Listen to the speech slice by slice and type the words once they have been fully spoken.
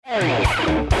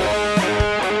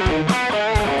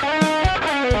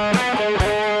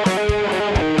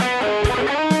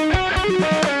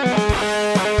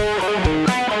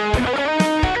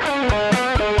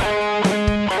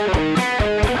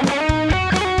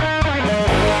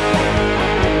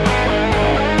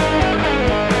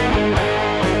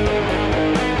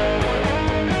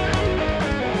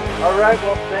Alright,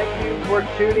 well, thank you for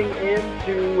tuning in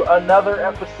to another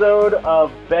episode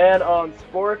of Ban on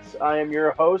Sports. I am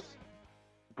your host,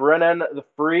 Brennan the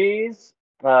Freeze.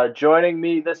 Joining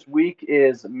me this week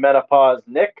is Menopause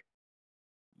Nick.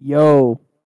 Yo.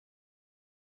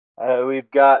 We've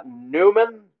got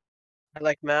Newman. I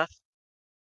like math.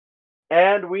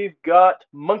 And we've got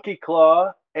Monkey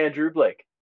Claw, Andrew Blake.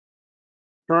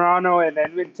 Toronto and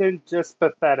Edmonton, just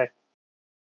pathetic.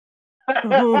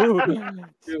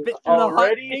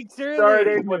 Already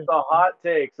starting with the hot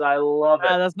takes. I love it.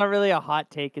 That's not really a hot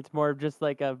take. It's more of just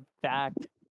like a fact.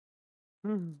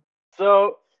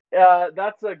 So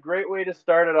that's a great way to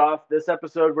start it off. This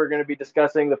episode, we're going to be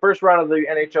discussing the first round of the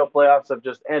NHL playoffs have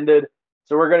just ended.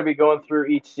 So we're going to be going through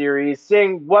each series,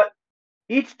 seeing what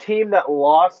each team that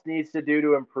lost needs to do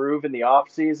to improve in the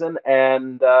offseason.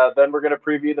 And then we're going to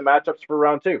preview the matchups for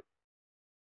round two.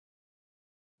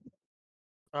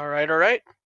 All right.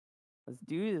 Let's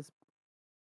do this.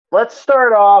 Let's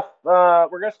start off.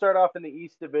 We're going to start off in the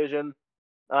East Division.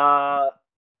 We're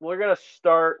going to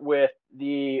start with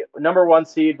the number 1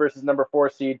 seed versus number 4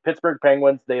 seed, Pittsburgh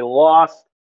Penguins. They lost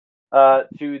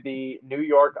to the New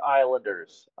York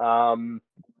Islanders.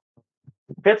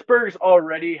 Pittsburgh's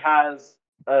already has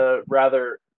a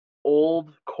rather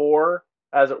old core,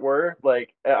 as it were.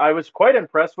 Like, I was quite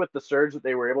impressed with the surge that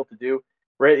they were able to do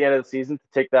right at the end of the season to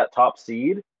take that top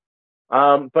seed.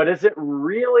 But is it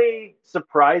really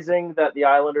surprising that the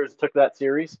Islanders took that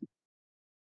series?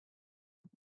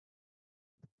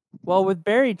 Well, with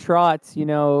Barry Trotz,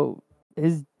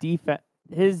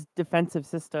 his defensive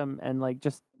system and like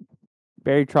just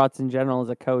Barry Trotz in general as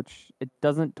a coach, it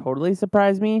doesn't totally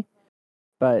surprise me,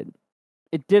 but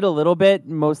it did a little bit,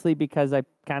 mostly because I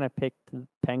kind of picked the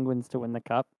Penguins to win the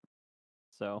cup.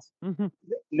 So,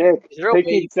 Nick,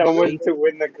 picking someone to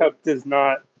win the cup does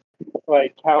not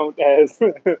count as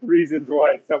reasons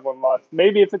why someone lost.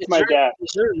 Maybe if it's my dad.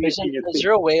 Is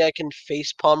there a way I can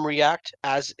facepalm react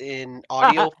as in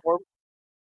audio form?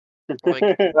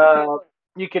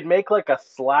 You could make like a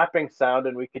slapping sound,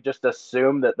 and we could just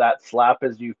assume that slap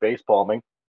is you facepalming.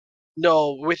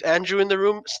 No, with Andrew in the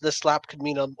room, the slap could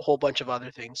mean a whole bunch of other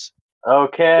things.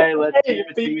 Okay, let's keep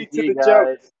it PG,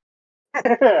 guys.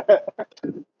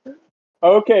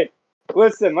 Okay,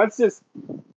 listen, let's just...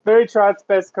 Barry Trotz,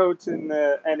 best coach in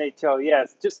the NHL,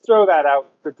 yes. Just throw that out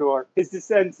the door. His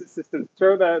defensive system,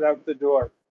 throw that out the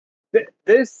door.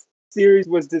 This series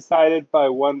was decided by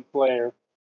one player,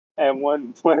 and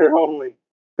one player only.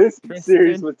 This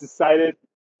series was decided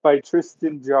by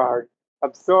Tristan Jarry.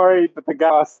 I'm sorry, but the guy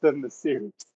lost them the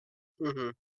series. Mm-hmm.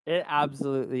 It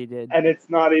absolutely did. And it's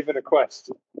not even a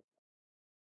question.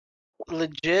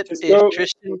 Legit, if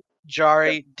Tristan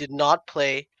Jarry did not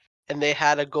play, and they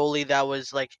had a goalie that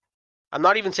was I'm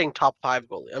not even saying top 5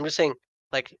 goalie. I'm just saying,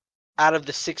 out of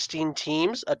the 16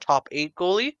 teams, a top 8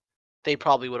 goalie, they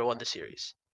probably would have won the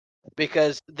series.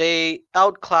 Because they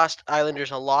outclassed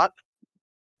Islanders a lot,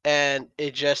 and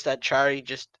it just that Jarry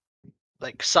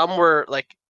some were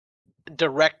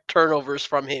direct turnovers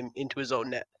from him into his own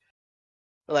net.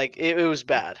 It was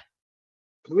bad.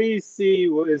 Please see,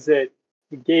 what is it?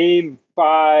 Game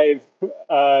 5,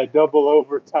 double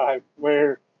overtime,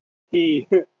 where he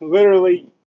literally,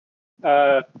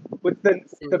 with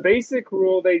the basic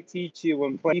rule they teach you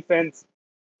when playing defense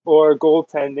or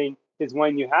goaltending is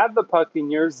when you have the puck in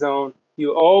your zone,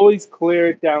 you always clear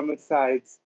it down the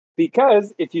sides.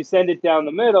 Because if you send it down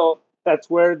the middle, that's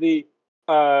where the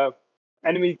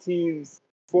enemy team's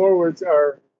forwards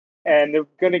are, and they're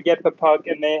going to get the puck,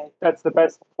 and that's the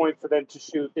best point for them to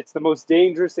shoot. It's the most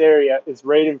dangerous area, is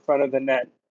right in front of the net.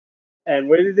 And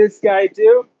what did this guy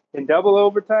do? In double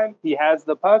overtime, he has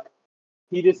the puck.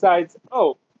 He decides,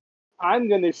 I'm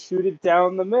going to shoot it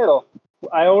down the middle.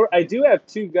 I do have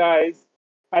 2 guys.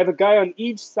 I have a guy on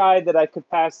each side that I could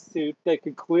pass to that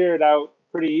could clear it out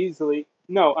pretty easily.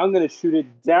 No, I'm going to shoot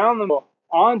it down the middle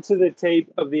onto the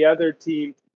tape of the other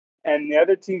team, and the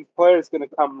other team's player is going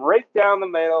to come right down the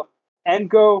middle and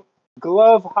go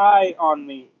glove high on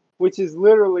me, which is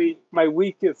literally my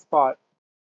weakest spot.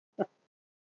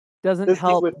 Doesn't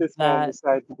help what this that man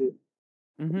decided to do.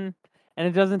 Mm-hmm. And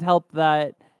it doesn't help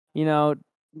that,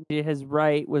 his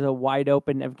right was a wide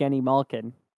open Evgeny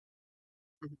Malkin.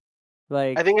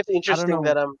 I think it's interesting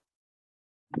that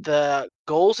the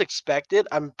goals expected,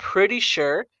 I'm pretty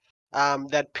sure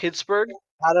that Pittsburgh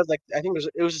out of I think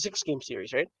it was a 6-game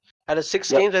series, right? Out of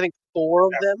 6 Yep. games, I think 4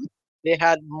 of them they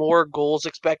had more goals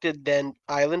expected than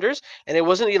Islanders, and it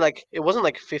wasn't like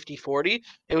 50-40.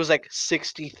 It was like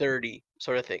 60-30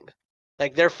 sort of thing.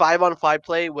 Like their 5-on-5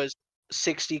 play was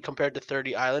 60 compared to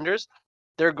 30 Islanders.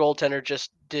 Their goaltender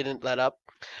just didn't let up.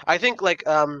 I think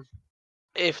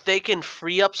if they can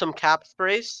free up some cap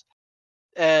space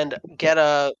and get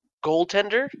a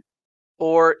goaltender,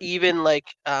 or even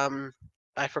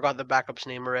I forgot the backup's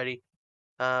name already.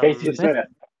 Casey Smith? Smith.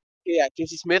 Yeah,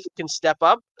 Casey Smith can step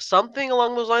up, something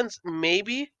along those lines,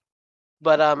 maybe.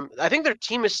 But I think their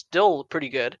team is still pretty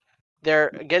good.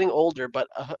 They're getting older, but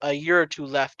a year or two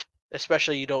left.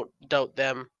 Especially, you don't doubt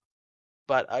them.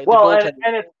 But the Well, goaltender.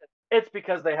 and it's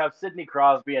because they have Sidney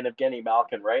Crosby and Evgeny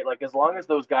Malkin, right? Like as long as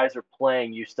those guys are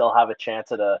playing, you still have a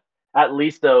chance at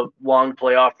least a long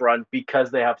playoff run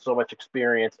because they have so much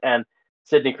experience. And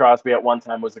Sidney Crosby at one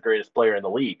time was the greatest player in the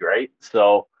league, right?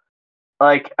 So,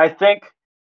 like I think,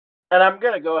 and I'm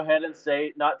gonna go ahead and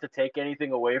say not to take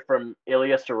anything away from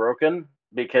Ilya Sorokin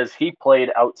because he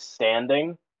played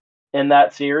outstanding in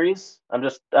that series. I'm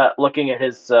just looking at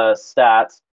his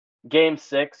stats. Game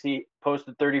 6, he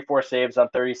posted 34 saves on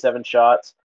 37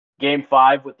 shots. Game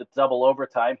 5 with the double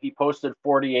overtime, he posted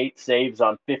 48 saves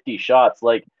on 50 shots.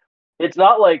 Like it's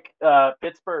not like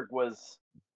Pittsburgh was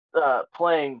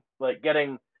playing like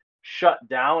getting shut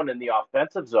down in the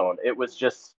offensive zone. It was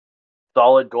just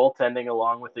solid goaltending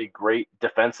along with a great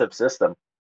defensive system.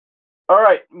 All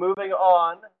right, moving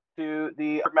on to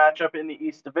the matchup in the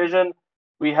East Division.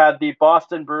 We had the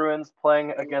Boston Bruins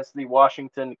playing against the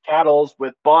Washington Capitals,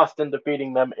 with Boston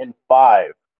defeating them in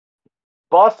 5.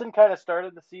 Boston kind of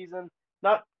started the season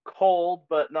not cold,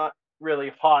 but not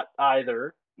really hot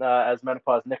either, as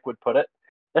Menopause Nick would put it.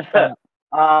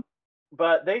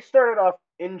 But they started off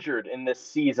injured in this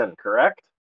season, correct?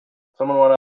 Someone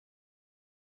want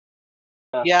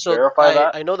to Yeah, so verify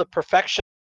that? I know the perfection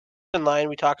line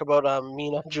we talk about.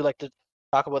 Mina, would you like to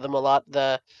talk about them a lot?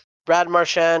 The Brad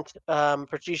Marchand,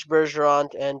 Patrice Bergeron,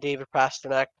 and David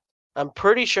Pastrnak. I'm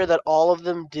pretty sure that all of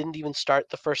them didn't even start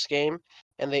the first game,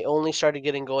 and they only started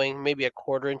getting going maybe a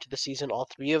quarter into the season, all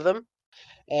 3 of them.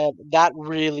 And that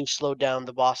really slowed down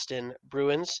the Boston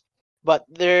Bruins. But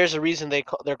there's a reason they're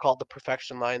called the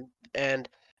perfection line. And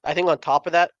I think on top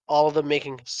of that, all of them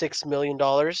making $6 million,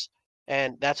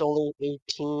 and that's only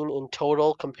 18 in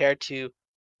total compared to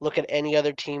look at any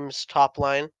other team's top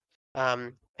line,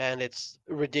 and it's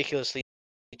ridiculously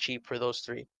cheap for those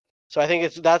 3. So I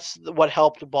think that's what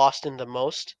helped Boston the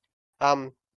most.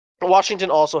 Washington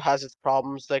also has its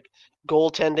problems, like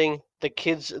goaltending. The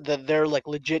kids, that they're like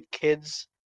legit kids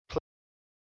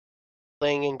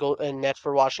playing in net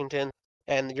for Washington,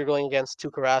 and you're going against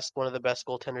Tuukka Rask, one of the best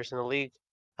goaltenders in the league.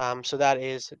 So that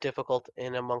is difficult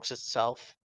in amongst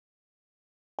itself.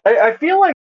 I feel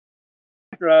like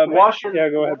Washington. Yeah,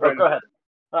 go ahead, Oh, go Brandon. ahead.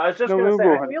 I was just No, gonna no, say,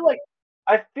 go I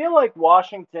ahead. feel like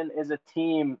Washington is a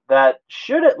team that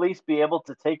should at least be able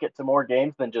to take it to more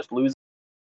games than just losing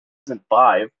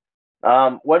 5.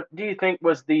 What do you think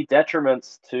was the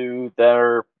detriments to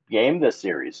their game this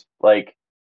series? Like,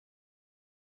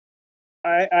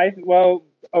 Well,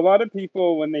 a lot of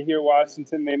people when they hear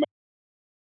Washington, they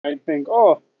might think,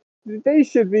 oh, they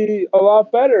should be a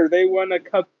lot better. They won a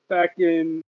cup back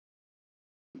in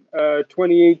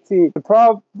 2018.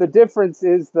 The difference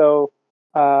is though,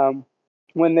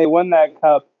 when they won that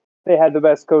cup, they had the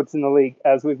best coach in the league,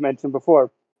 as we've mentioned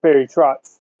before, Barry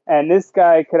Trotz, and this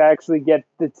guy could actually get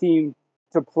the team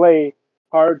to play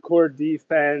hardcore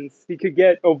defense. He could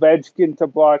get Ovechkin to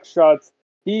block shots.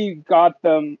 He got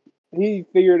them. He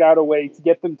figured out a way to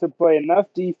get them to play enough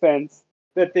defense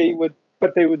that they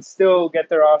would still get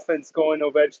their offense going.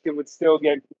 Ovechkin would still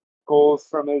get goals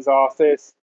from his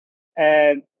office.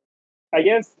 And I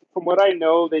guess from what I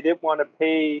know, they didn't want to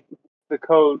pay the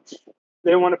coach.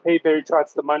 They didn't want to pay Barry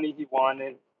Trotz the money he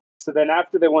wanted. So then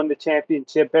after they won the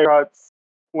championship, Barry Trotz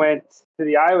went to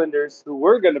the Islanders, who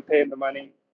were going to pay him the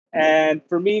money. And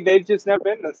for me, they've just never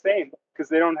been the same because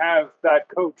they don't have that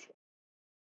coach.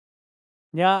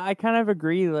 Yeah, I kind of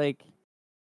agree. Like,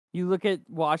 you look at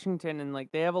Washington and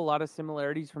like they have a lot of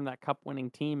similarities from that cup-winning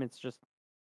team. It's just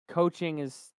coaching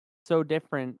is so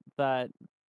different that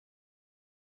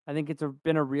I think it's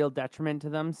been a real detriment to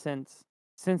them since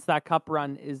that cup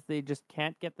run. Is they just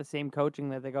can't get the same coaching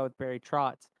that they got with Barry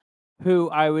Trotz, who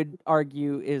I would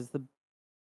argue is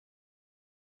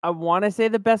I want to say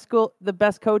the best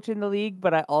coach in the league,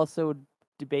 but I also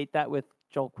debate that with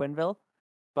Joel Quenneville.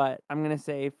 But I'm gonna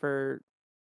say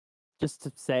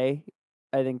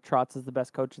I think Trotz is the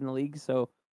best coach in the league. So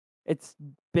it's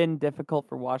been difficult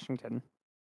for Washington.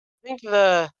 I think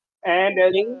the And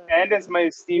as my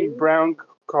esteemed Brown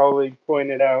colleague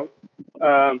pointed out,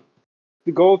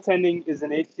 the goaltending is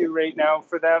an issue right now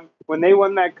for them. When they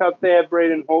won that cup, they had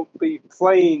Braden Holtby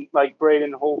playing like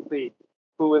Braden Holtby,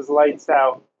 who was lights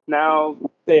out. Now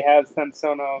they have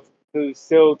Samsonov, who's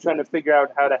still trying to figure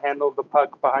out how to handle the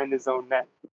puck behind his own net.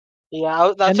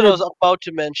 Yeah, that's And what I they're was about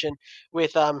to mention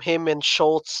with him and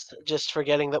Schultz just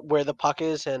forgetting where the puck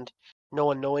is and no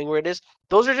one knowing where it is.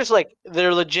 Those are just like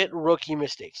they're legit rookie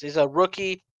mistakes. He's a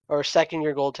rookie or a second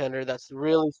year goaltender that's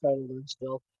really starting to learn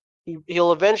still.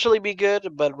 He'll eventually be good,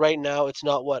 but right now it's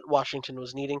not what Washington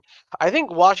was needing. I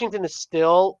think Washington is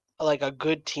still like a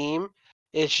good team.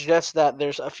 It's just that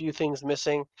there's a few things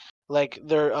missing. Like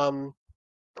their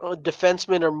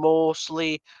defensemen are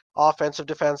mostly offensive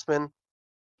defensemen.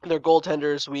 Their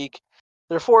goaltender is weak.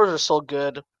 Their forwards are still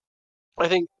good. I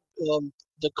think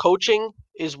the coaching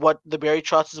is what the Barry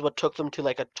Trotz is what took them to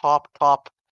like a top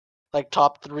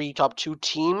 3, top 2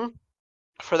 team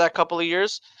for that couple of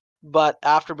years. But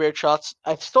after Barry Trotz,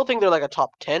 I still think they're like a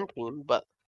top 10 team. But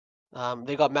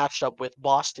they got matched up with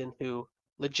Boston, who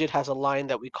legit has a line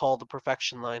that we call the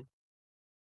perfection line.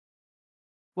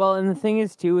 Well, and the thing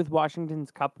is too with Washington's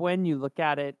Cup win, you look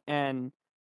at it, and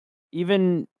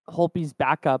even Holtby's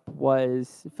backup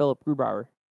was Philip Grubauer.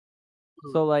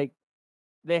 So like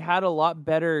they had a lot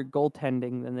better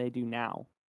goaltending than they do now.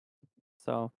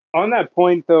 So On that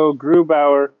point, though,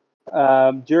 Grubauer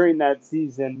during that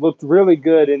season looked really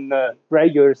good in the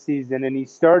regular season, and he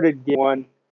started game 1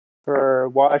 for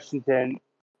Washington,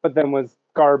 but then was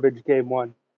garbage game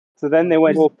 1. So then they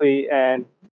went Holtby and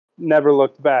never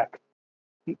looked back.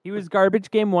 he was garbage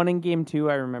game 1 and game 2,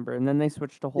 I remember, and then they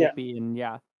switched to Holtby, and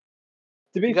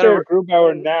To be fair,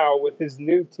 Grubauer now with his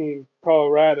new team,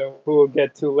 Colorado, who we'll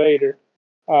get to later,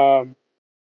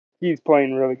 he's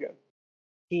playing really good.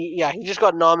 He just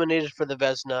got nominated for the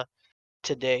Vezina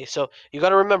today. So you got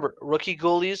to remember, rookie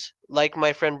goalies, like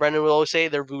my friend Brendan will always say,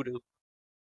 they're voodoo.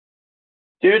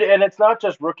 Dude, and it's not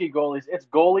just rookie goalies, it's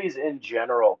goalies in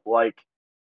general. Like,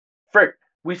 frick,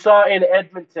 we saw in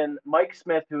Edmonton, Mike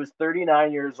Smith, who is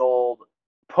 39 years old,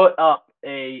 put up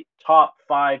a top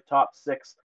 5, top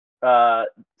 6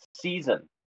 season.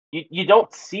 You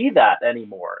don't see that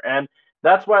anymore. And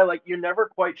that's why, like, you're never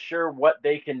quite sure what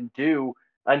they can do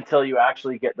until you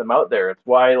actually get them out there. It's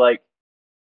why, like,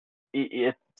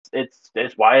 it's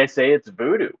why I say it's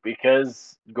voodoo,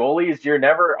 because goalies, you're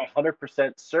never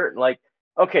 100% certain. Like,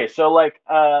 okay, so like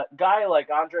a guy like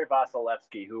Andre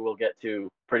Vasilevsky, who we'll get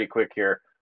to pretty quick here,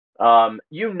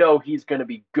 he's going to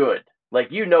be good.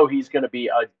 Like, he's going to be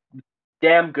a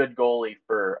damn good goalie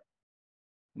for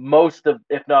most of,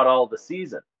 if not all, the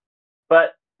season.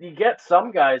 But you get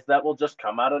some guys that will just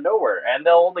come out of nowhere, and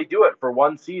they'll only do it for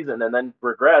one season and then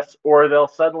regress, or they'll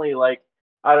suddenly, like,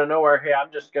 out of nowhere, hey,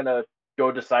 I'm just going to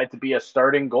go decide to be a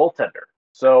starting goaltender.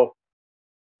 So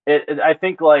I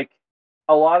think, like,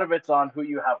 a lot of it's on who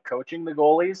you have coaching the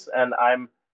goalies, and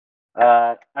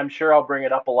I'm sure I'll bring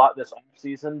it up a lot this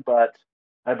offseason, but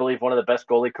I believe one of the best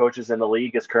goalie coaches in the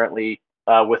league is currently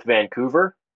with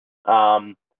Vancouver.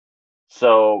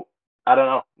 So I don't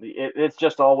know. It's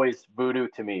just always voodoo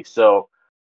to me. So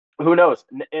who knows?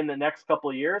 In the next couple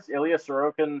of years, Ilya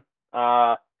Sorokin,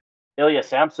 Ilya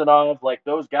Samsonov, like,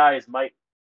 those guys might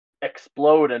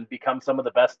explode and become some of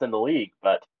the best in the league.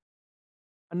 But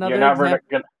another you're never example.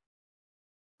 gonna.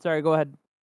 Sorry, go ahead.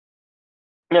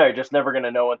 No, you're just never gonna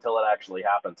know until it actually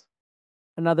happens.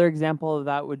 Another example of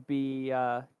that would be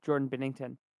Jordan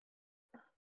Binnington.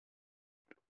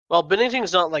 Well,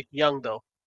 Binnington's not like young though.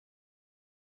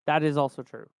 That is also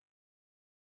true.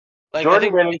 Like,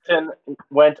 Jordan Binnington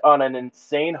went on an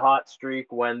insane hot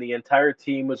streak when the entire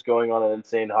team was going on an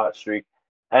insane hot streak,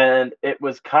 and it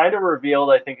was kind of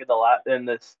revealed, I think, in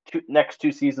the next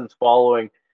 2 seasons following,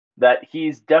 that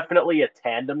he's definitely a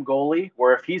tandem goalie,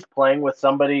 where if he's playing with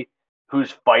somebody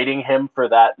who's fighting him for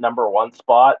that number 1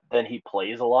 spot, then he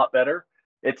plays a lot better.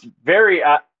 It's very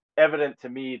evident to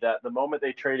me that the moment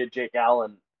they traded Jake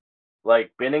Allen,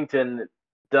 like, Binnington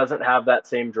doesn't have that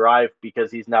same drive because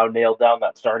he's now nailed down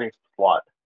that starting slot.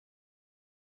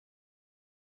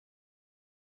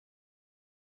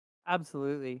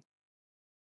 Absolutely.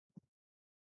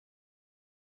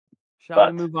 Shall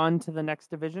we move on to the next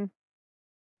division?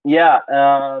 Yeah.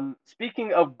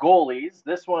 Speaking of goalies,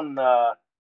 this one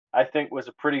I think was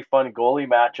a pretty fun goalie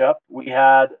matchup. We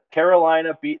had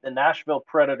Carolina beat the Nashville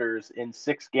Predators in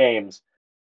 6 games.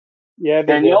 Yeah,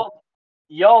 and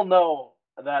y'all know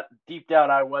that deep down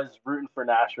I was rooting for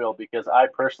Nashville, because I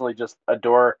personally just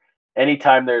adore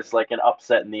anytime there's like an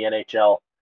upset in the NHL.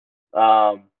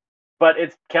 But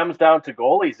it comes down to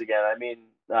goalies again. I mean,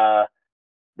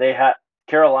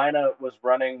 Carolina was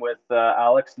running with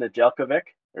Alex Nedeljkovic,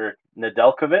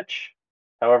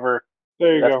 however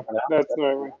There you that's go. pronounced. That's the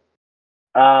right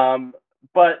way.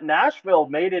 But Nashville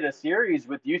made it a series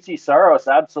with UC Saros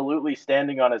absolutely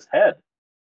standing on his head.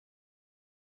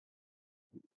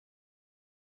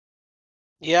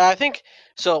 Yeah, I think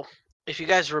so. If you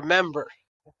guys remember,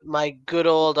 my good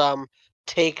old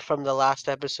take from the last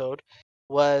episode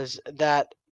was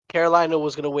that Carolina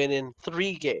was going to win in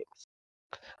 3 games.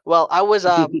 Well, I was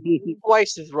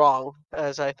twice as wrong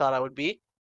as I thought I would be.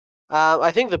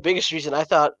 I think the biggest reason I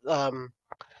thought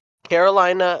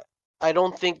Carolina, I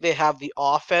don't think they have the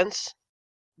offense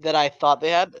that I thought they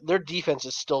had. Their defense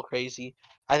is still crazy.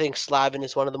 I think Slavin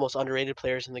is one of the most underrated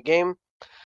players in the game,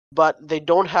 but they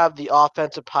don't have the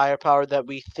offensive firepower that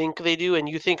we think they do. And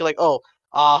you think like, oh,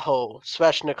 Aho,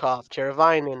 Sveshnikov,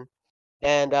 Teravainen,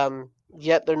 and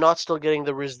yet they're not still getting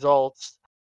the results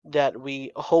that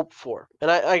we hope for.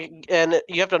 And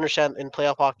you have to understand in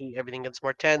playoff hockey, everything gets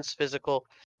more tense, physical,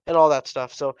 and all that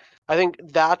stuff. So I think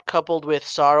that coupled with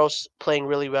Saros playing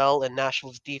really well and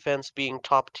Nashville's defense being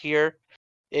top tier,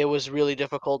 it was really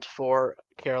difficult for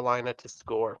Carolina to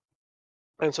score.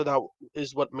 And so that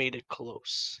is what made it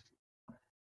close.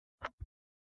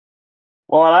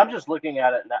 Well, and I'm just looking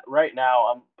at it right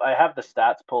now. I have the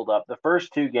stats pulled up. The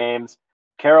first 2 games,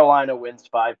 Carolina wins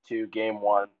 5-2 game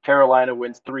 1. Carolina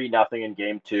wins 3-0 in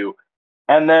game 2.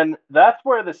 And then that's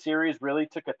where the series really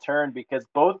took a turn because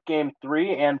both game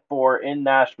 3 and 4 in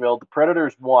Nashville, the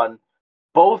Predators won,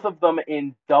 both of them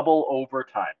in double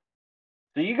overtime.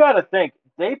 So you got to think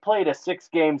they played a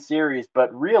 6-game series,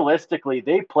 but realistically,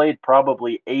 they played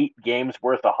probably 8 games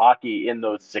worth of hockey in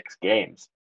those 6 games.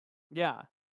 Yeah.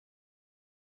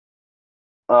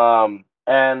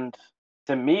 And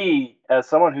to me, as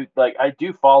someone who I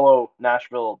do follow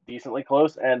Nashville decently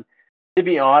close, and to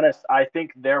be honest, I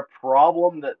think their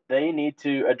problem that they need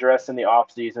to address in the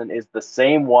offseason is the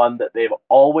same one that they've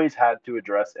always had to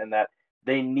address, in that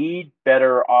they need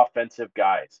better offensive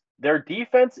guys. Their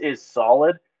defense is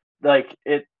solid.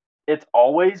 It's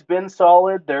always been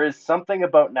solid. There is something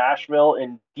about Nashville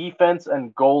in defense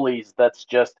and goalies that's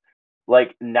just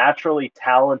naturally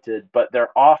talented, but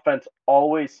their offense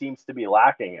always seems to be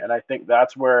lacking. And I think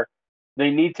that's where they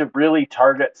need to really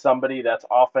target somebody that's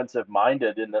offensive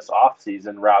minded in this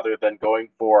offseason rather than going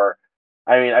for.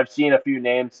 I mean, I've seen a few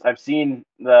names. I've seen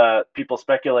the people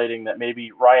speculating that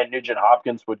maybe Ryan Nugent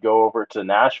Hopkins would go over to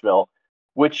Nashville,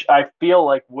 which I feel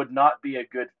like would not be a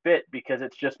good fit because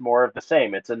it's just more of the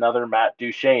same. It's another Matt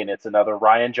Duchene. It's another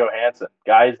Ryan Johansson,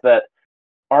 guys that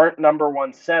aren't number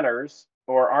 1 centers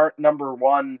or aren't number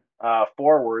 1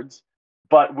 forwards,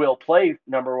 but will play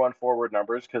number 1 forward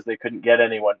numbers because they couldn't get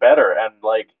anyone better. And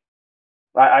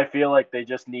I feel like they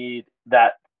just need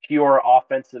that pure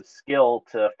offensive skill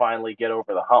to finally get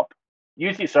over the hump.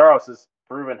 UC Saros has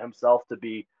proven himself to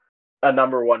be a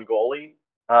number 1 goalie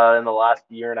in the last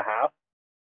year and a half.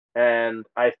 And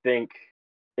I think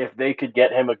if they could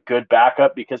get him a good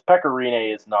backup, because Pekka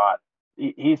Rinne is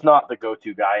he's not the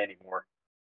go-to guy anymore.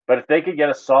 But if they could get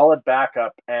a solid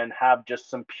backup and have just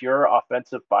some pure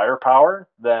offensive firepower,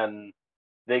 then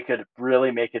they could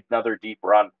really make another deep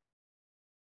run.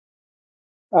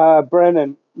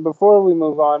 Brennan, before we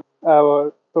move on,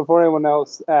 before anyone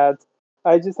else adds,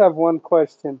 I just have one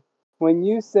question. When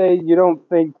you say you don't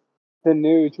think the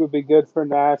Nuge would be good for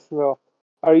Nashville,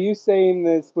 are you saying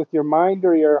this with your mind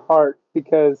or your heart?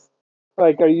 Because,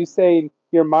 are you saying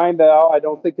your mind that, oh, I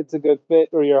don't think it's a good fit,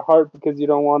 or your heart because you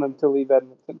don't want him to leave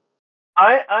Edmonton?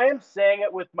 I am saying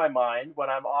it with my mind. When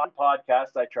I'm on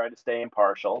podcasts, I try to stay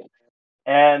impartial.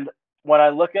 And when I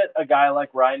look at a guy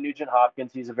like Ryan Nugent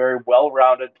Hopkins, he's a very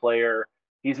well-rounded player.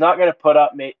 He's not going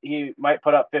to he might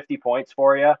put up 50 points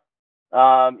for you.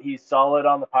 He's solid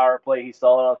on the power play. He's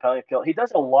solid on the penalty kill. He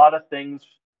does a lot of things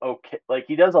okay.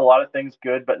 He does a lot of things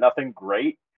good, but nothing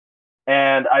great.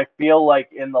 And I feel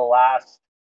like in the last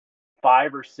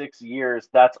 5 or 6 years,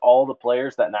 that's all the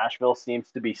players that Nashville seems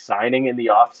to be signing in the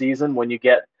offseason. When you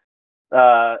get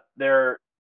their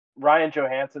Ryan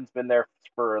Johansson's been there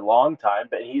for a long time,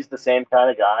 but he's the same kind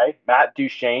of guy. Matt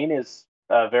Duchene is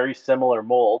a very similar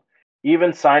mold.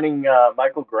 Even signing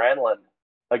Michael Granlund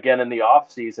again in the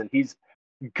offseason, he's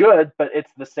good, but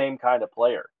it's the same kind of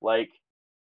player.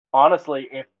 Honestly,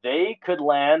 if they could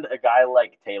land a guy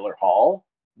like Taylor Hall,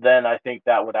 then I think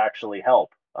that would actually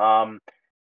help.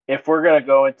 If we're going to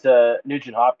go into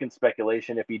Nugent Hopkins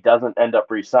speculation, if he doesn't end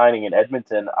up re-signing in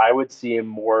Edmonton, I would see him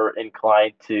more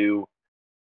inclined to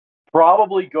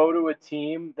probably go to a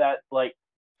team that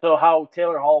so how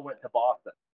Taylor Hall went to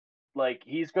Boston.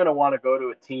 He's going to want to go to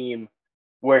a team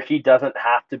where he doesn't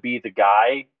have to be the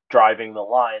guy driving the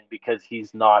line because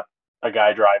he's not a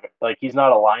guy driving. Like, he's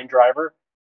not a line driver.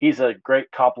 He's a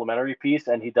great complementary piece,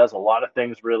 and he does a lot of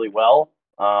things really well.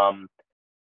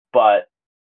 But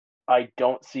I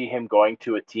don't see him going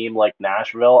to a team like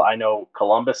Nashville. I know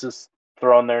Columbus is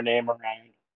throwing their name around.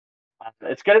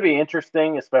 It's going to be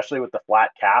interesting, especially with the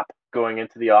flat cap going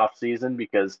into the offseason,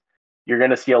 because you're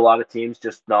going to see a lot of teams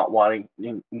just not wanting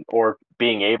or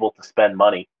being able to spend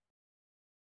money.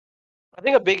 I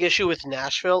think a big issue with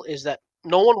Nashville is that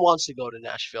no one wants to go to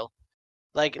Nashville.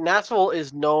 Like, Nashville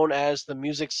is known as the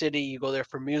music city. You go there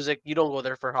for music. You don't go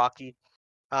there for hockey.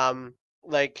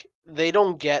 Like, they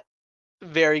don't get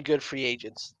very good free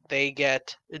agents. They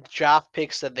get draft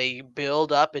picks that they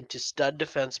build up into stud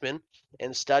defensemen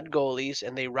and stud goalies,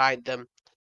 and they ride them.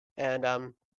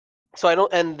 And so I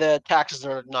don't. And the taxes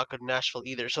are not good in Nashville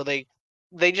either. So they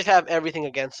just have everything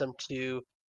against them to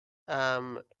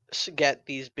get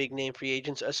these big name free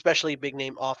agents, especially big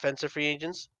name offensive free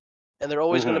agents. And they're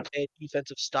always going to play a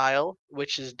defensive style,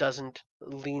 which doesn't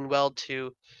lean well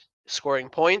to scoring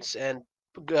points. And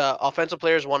offensive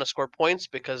players want to score points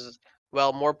because,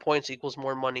 well, more points equals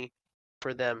more money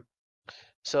for them.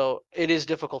 So it is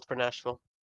difficult for Nashville.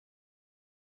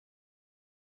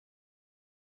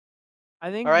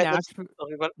 I think All right, Nashville.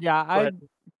 let's Yeah, go ahead.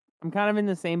 I'm kind of in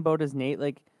the same boat as Nate.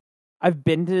 Like, I've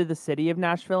been to the city of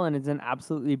Nashville, and it's an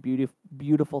absolutely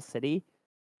beautiful city.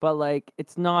 But like,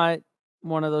 it's not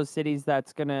one of those cities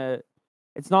that's gonna.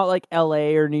 It's not like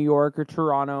L.A. or New York or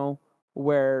Toronto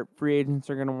where free agents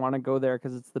are gonna want to go there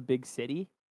because it's the big city.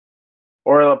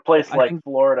 Or a place I like think-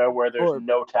 Florida where there's or-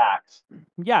 no tax.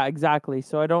 Yeah, exactly.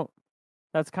 So I don't.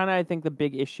 That's kind of, I think, the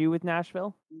big issue with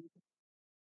Nashville.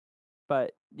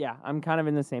 But yeah, I'm kind of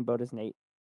in the same boat as Nate.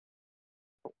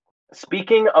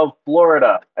 Speaking of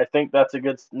Florida, I think that's a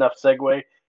good enough segue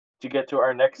to get to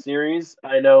our next series.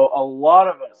 I know a lot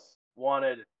of us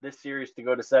wanted this series to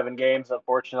go to 7 games.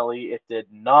 Unfortunately, it did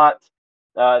not.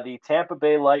 The Tampa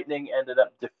Bay Lightning ended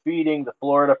up defeating the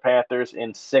Florida Panthers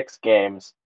in 6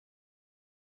 games.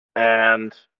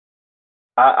 And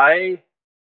I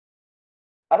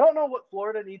don't know what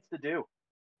Florida needs to do.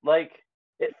 Like,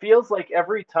 it feels like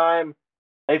every time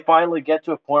they finally get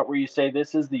to a point where you say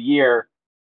this is the year,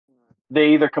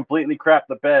 they either completely crap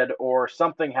the bed or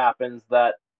something happens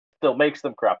that still makes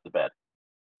them crap the bed.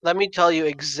 Let me tell you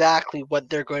exactly what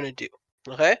they're going to do.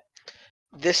 Okay?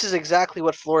 This is exactly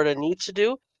what Florida needs to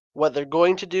do, what they're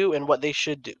going to do, and what they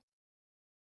should do.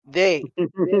 They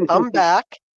come back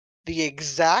the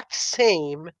exact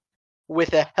same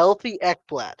with a healthy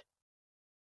Ekblad,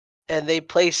 and they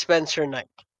play Spencer Knight.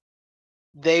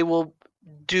 They will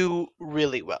do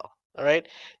really well. All right?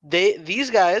 These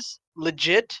guys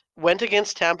legit went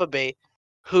against Tampa Bay,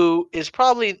 who is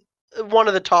probably one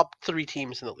of the top 3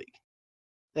 teams in the league.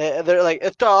 They're like,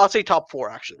 I'll say top 4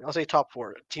 actually. I'll say top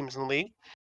 4 teams in the league,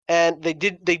 and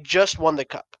they just won the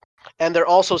cup, and they're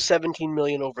also 17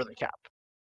 million over the cap.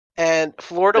 And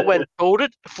Florida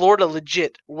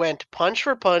legit went punch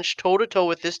for punch, toe to toe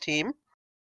with this team,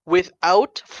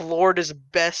 without Florida's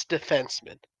best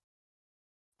defenseman,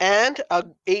 and a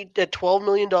 $12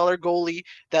 million goalie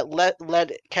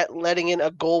that kept letting in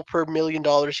a goal per $1 million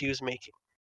he was making.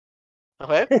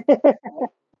 Okay,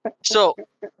 so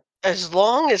as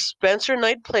long as Spencer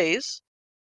Knight plays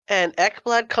and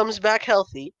Ekblad comes back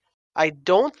healthy, I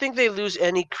don't think they lose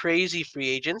any crazy free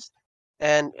agents.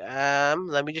 And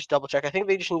let me just double check. I think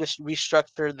they just need to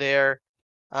restructure their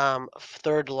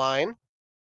third line.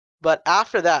 But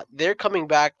after that, they're coming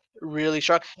back really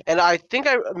strong. And I think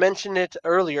I mentioned it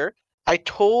earlier. I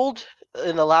told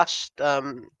in the last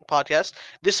podcast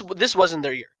this wasn't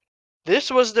their year.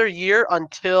 This was their year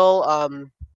until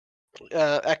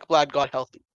Ekblad got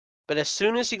healthy. But as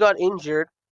soon as he got injured,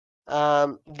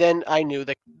 then I knew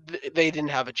that they didn't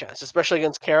have a chance, especially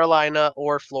against Carolina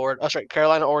or Florida.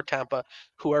 Carolina or Tampa,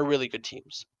 who are really good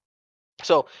teams.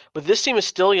 So, but this team is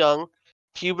still young.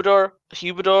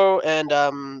 Huberdeau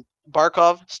and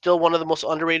Barkov, still one of the most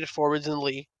underrated forwards in the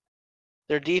league.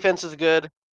 Their defense is good.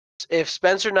 If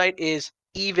Spencer Knight is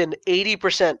even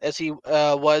 80% as he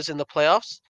was in the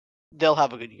playoffs, they'll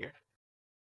have a good year.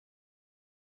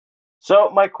 So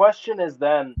my question is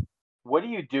then, what do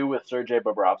you do with Sergei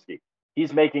Bobrovsky?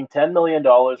 He's making $10 million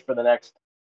for the next,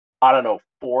 4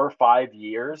 or 5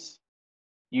 years.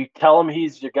 You tell him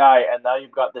he's your guy, and now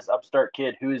you've got this upstart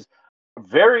kid who's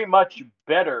very much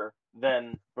better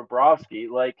than Bobrovsky.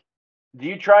 Like, do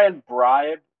you try and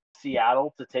bribe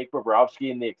Seattle to take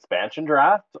Bobrovsky in the expansion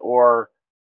draft? Or,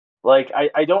 like,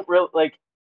 I don't really, like,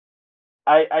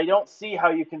 I don't see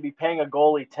how you can be paying a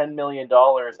goalie $10 million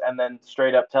and then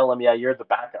straight up tell him, yeah, you're the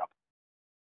backup.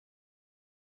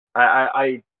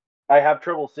 I have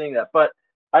trouble seeing that. But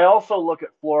I also look at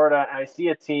Florida and I see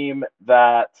a team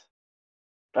that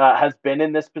has been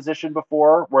in this position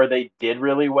before where they did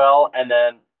really well and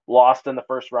then lost in the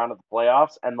first round of the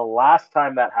playoffs. And the last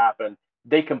time that happened,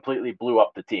 they completely blew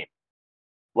up the team.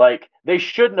 Like, they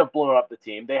shouldn't have blown up the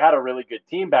team. They had a really good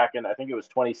team back in, I think it was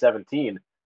 2017,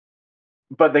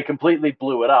 but they completely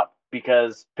blew it up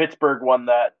because Pittsburgh won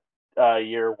that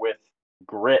year with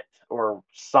grit or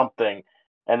something,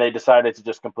 and they decided to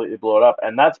just completely blow it up.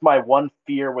 And that's my one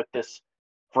fear with this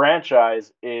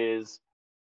franchise is,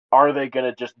 are they going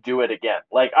to just do it again?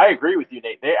 Like, I agree with you,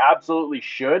 Nate. They absolutely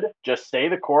should just stay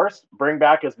the course, bring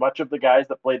back as much of the guys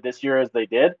that played this year as they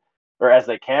did, or as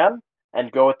they can,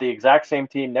 and go with the exact same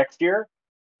team next year.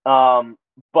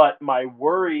 But my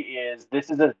worry is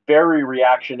this is a very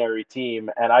reactionary team,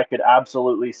 and I could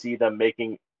absolutely see them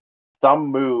making some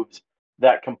moves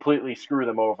that completely screw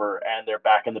them over, and they're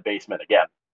back in the basement again.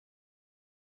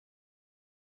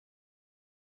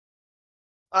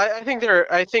 I think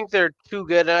they're too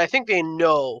good, and I think they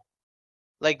know,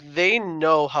 like they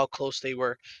know how close they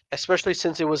were, especially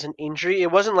since it was an injury.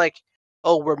 It wasn't like,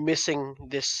 oh, we're missing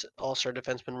this all-star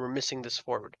defenseman, we're missing this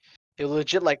forward. It was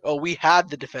legit like, oh, we had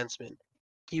the defenseman,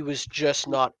 he was just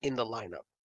not in the lineup.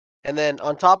 And then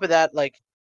on top of that, like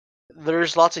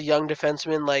there's lots of young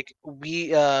defensemen like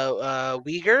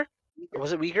Uyghur.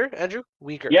 Was it Uyghur, Andrew?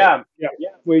 Uyghur, right? Yeah,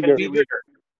 We go. Uyghur,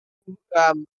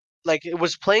 um, like it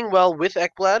was playing well with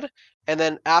Ekblad, and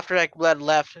then after Ekblad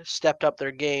left, stepped up their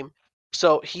game.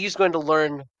 So he's going to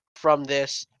learn from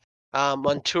this.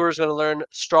 Montour is going to learn.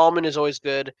 Strawman is always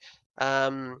good.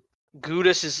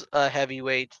 Gudis is a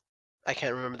heavyweight. I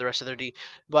can't remember the rest of their D,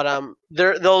 but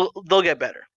they'll get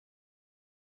better.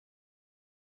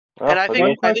 well, And I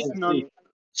think on.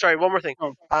 sorry, one more thing.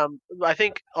 Oh, I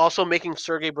think also making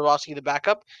Sergei Bobrovsky the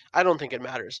backup, I don't think it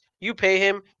matters. You pay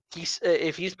him.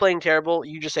 If he's playing terrible,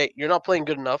 you just say you're not playing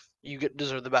good enough. You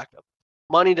deserve the backup.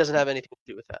 Money doesn't have anything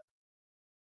to do with that.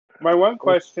 my one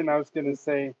question I was going to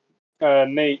say,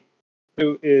 Nate,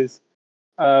 who is,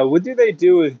 what do they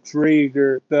do with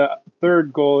Drieger, the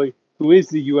third goalie, who is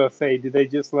the UFA? Do they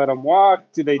just let him walk?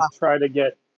 Do they try to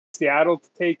get Seattle to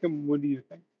take him? What do you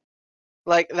think?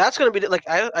 Like that's gonna be like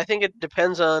I think it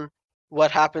depends on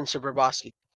what happens to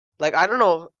Bobrovsky. Like I don't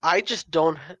know. I just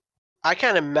don't. I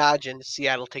can't imagine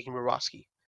Seattle taking Bobrovsky.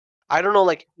 I don't know.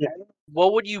 Like Yeah.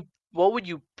 what would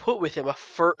you put with him? A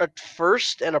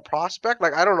first and a prospect?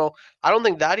 Like I don't know. I don't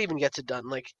think that even gets it done.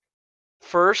 Like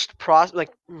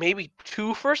like maybe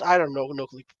two first. I don't know. No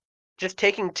clue. Just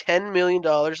taking $10 million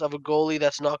of a goalie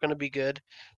that's not going to be good.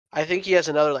 I think he has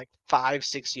another like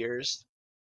 5-6 years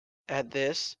at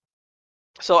this.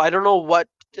 So I don't know what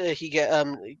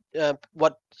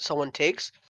what someone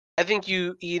takes. I think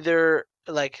you either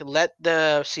like let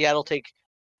the Seattle take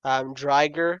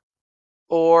Dreiger,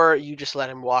 or you just let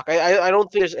him walk. I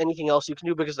don't think there's anything else you can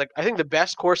do because like I think the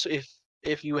best course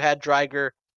if you had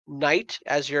Dreiger Knight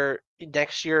as your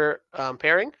next year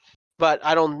pairing, but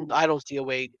I don't see a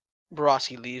way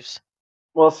Borowski leaves.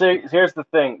 Well, see, here's the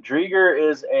thing. Drieger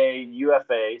is a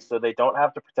UFA, so they don't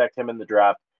have to protect him in the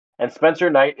draft. And Spencer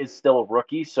Knight is still a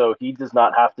rookie, so he does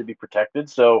not have to be protected.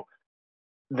 So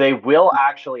they will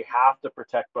actually have to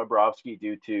protect Bobrovsky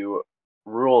due to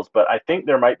rules. But I think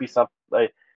there might be something.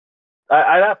 Like,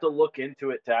 I'd have to look into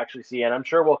it to actually see, and I'm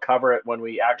sure we'll cover it when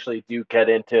we actually do get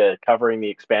into covering the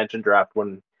expansion draft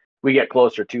when we get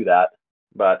closer to that.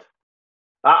 But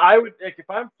I would, like, if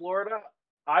I'm Florida,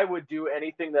 I would do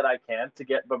anything that I can to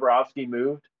get Bobrovsky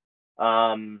moved,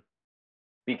 um,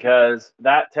 because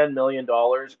that $10 million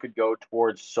could go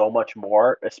towards so much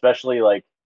more. Especially like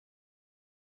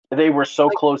they were so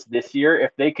Like close this year.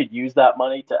 If they could use that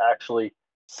money to actually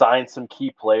sign some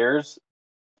key players,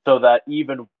 so that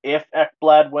even if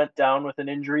Ekblad went down with an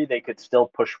injury, they could still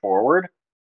push forward,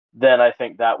 then I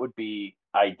think that would be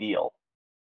ideal.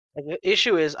 the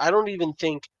issue is I don't even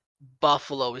think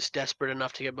Buffalo is desperate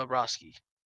enough to get Bobrovsky.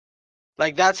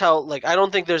 Like that's how like I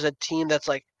don't think there's a team that's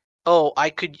like, oh, I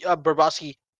could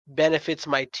Bobrovsky benefits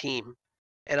my team,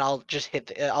 and I'll just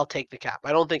I'll take the cap.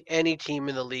 I don't think any team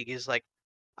in the league is like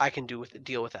I can deal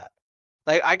with that.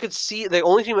 Like I could see the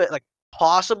only team that like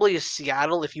possibly is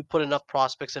Seattle if you put enough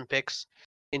prospects and picks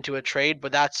into a trade,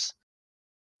 but that's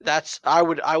I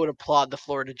would applaud the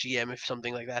Florida GM if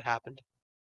something like that happened.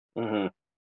 Mm-hmm.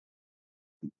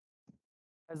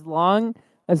 As long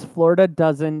as Florida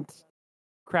doesn't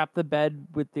crap the bed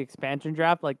with the expansion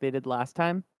draft like they did last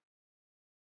time,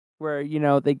 where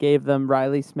they gave them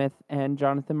Riley Smith and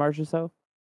Jonathan Marchessault.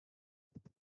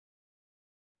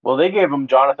 Well, they gave him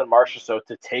Jonathan Marchessault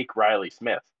to take Riley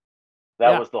Smith.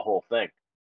 That was the whole thing.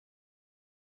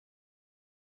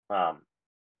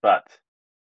 But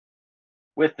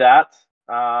with that,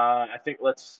 I think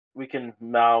we can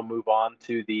now move on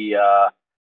to the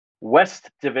West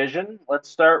Division. Let's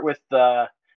start with the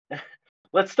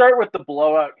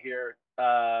blowout here.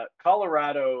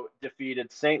 Colorado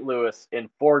defeated St. Louis in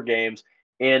 4 games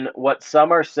in what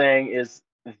some are saying is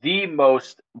the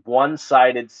most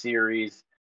one-sided series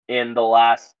in the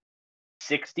last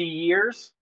 60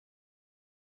 years.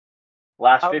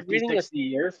 Last 50, 60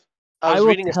 years. I was will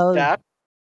reading a tell you. stat,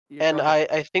 Yeah, and go ahead.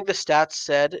 I think the stats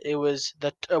said it was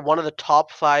one of the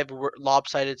top 5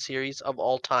 lopsided series of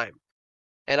all time.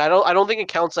 And I don't think it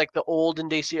counts like the olden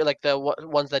day series, like the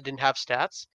ones that didn't have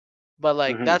stats. But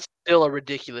like that's still a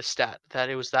ridiculous stat that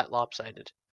it was that lopsided.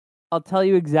 I'll tell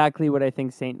you exactly what I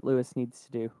think St. Louis needs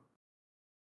to do.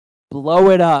 Blow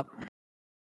it up.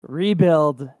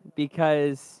 Rebuild,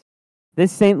 because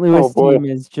this St. Louis team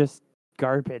is just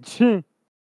garbage.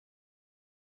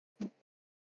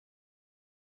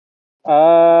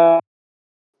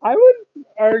 I would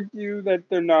argue that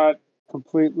they're not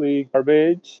completely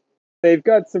garbage. They've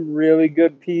got some really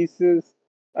good pieces.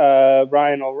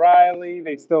 Ryan O'Reilly,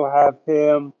 they still have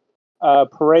him.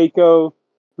 Parayko,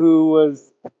 who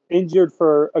was injured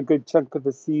for a good chunk of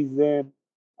the season.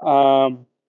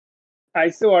 I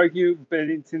still argue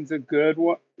Bennington's a good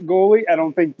goalie. I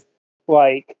don't think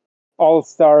like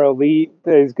all-star elite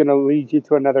is going to lead you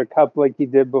to another cup like he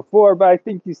did before, but I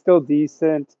think he's still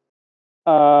decent.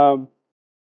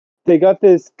 They got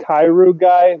this Kyrou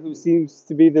guy who seems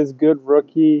to be this good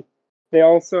rookie. They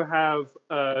also have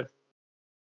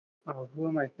who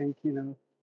am I thinking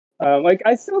of?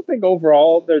 I still think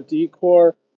overall their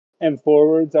decor and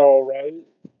forwards are all right.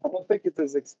 I don't think it's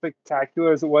as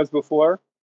spectacular as it was before.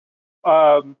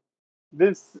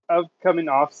 This upcoming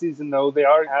offseason, though, they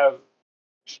already have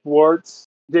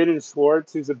Jaden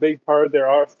Schwartz, who's a big part of their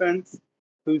offense,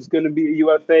 who's going to be a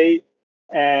UFA.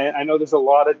 And I know there's a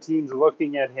lot of teams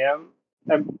looking at him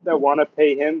that want to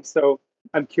pay him. So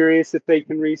I'm curious if they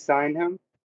can re-sign him.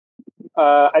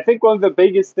 I think one of the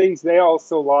biggest things they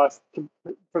also lost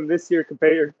from this year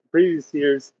compared to previous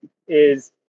years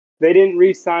is they didn't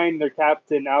re-sign their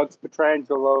captain, Alex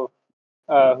Pietrangelo,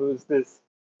 who's this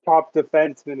top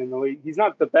defenseman in the league. He's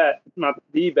not the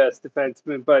best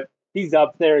defenseman, but he's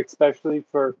up there, especially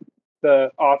for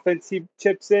the offense he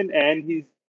chips in, and he's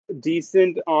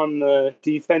decent on the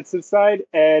defensive side.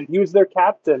 And he was their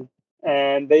captain,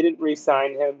 and they didn't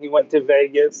re-sign him. He went to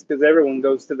Vegas because everyone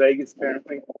goes to Vegas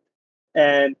apparently.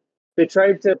 And they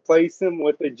tried to place him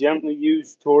with a gently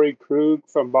used Torrey Krug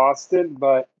from Boston,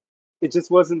 but it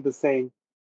just wasn't the same.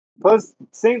 Plus,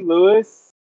 St.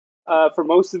 Louis, for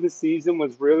most of the season,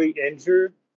 was really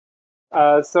injured.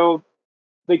 So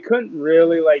they couldn't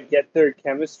really get their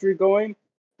chemistry going.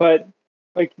 But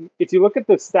if you look at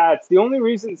the stats, the only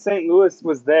reason St. Louis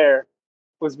was there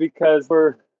was because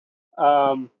we're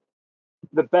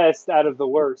the best out of the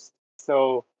worst.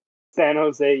 So San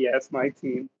Jose, yes, my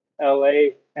team.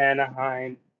 LA,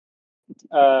 Anaheim,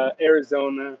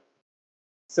 Arizona.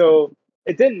 So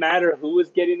it didn't matter who was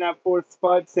getting that 4th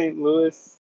spot. St.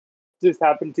 Louis just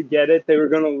happened to get it. They were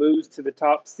going to lose to the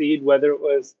top seed, whether it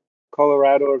was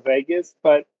Colorado or Vegas.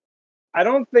 But I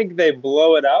don't think they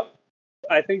blow it up.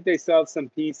 I think they still have some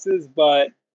pieces, but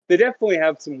they definitely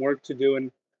have some work to do.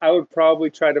 And I would probably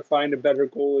try to find a better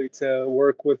goalie to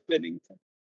work with Binnington.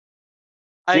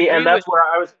 And that's where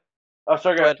I was. Oh,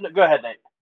 sorry. Go ahead, Nate.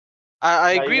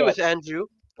 I agree with Andrew.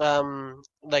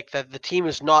 That the team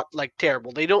is not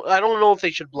terrible. I don't know if they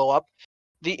should blow up.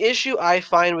 The issue I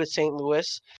find with St.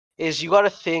 Louis is you got to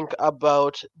think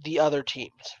about the other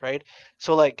teams, right?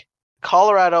 So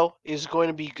Colorado is going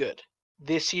to be good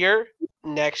this year,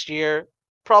 next year,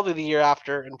 probably the year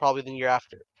after, and probably the year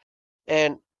after.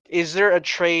 And is there a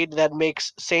trade that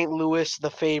makes St. Louis the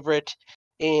favorite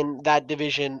in that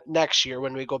division next year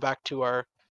when we go back to our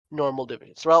normal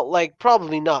divisions? Well,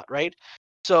 probably not, right?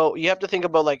 So you have to think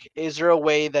about is there a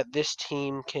way that this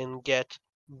team can get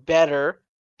better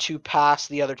to pass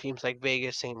the other teams like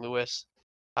Vegas, St. Louis,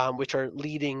 which are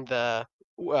leading the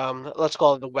let's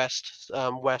call it the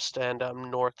west and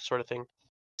north sort of thing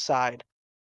side.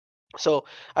 So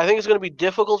I think it's going to be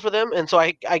difficult for them, and so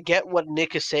I get what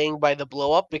Nick is saying by the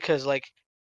blow up, because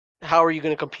how are you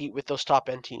going to compete with those top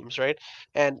end teams, right?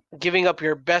 And giving up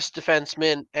your best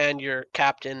defenseman and your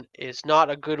captain is not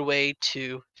a good way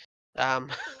to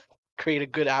create a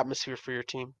good atmosphere for your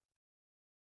team.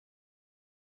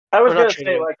 I was going to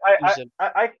say,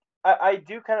 I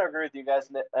do kind of agree with you guys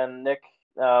and Nick.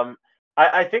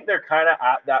 I think they're kind of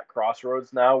at that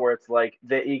crossroads now where it's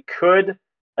they could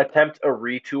attempt a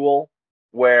retool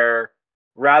where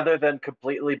rather than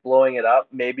completely blowing it up,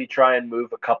 maybe try and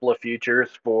move a couple of futures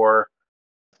for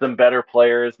some better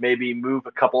players, maybe move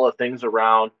a couple of things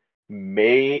around.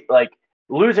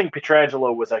 Losing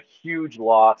Pietrangelo was a huge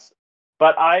loss,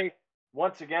 but I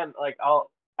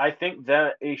think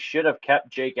that they should have kept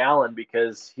Jake Allen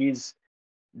because he's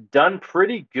done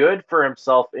pretty good for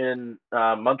himself in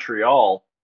Montreal,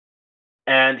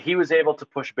 and he was able to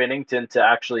push Binnington to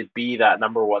actually be that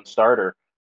number one starter.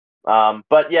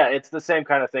 But yeah, it's the same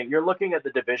kind of thing. You're looking at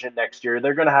the division next year.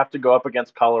 They're going to have to go up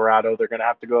against Colorado. They're going to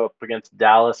have to go up against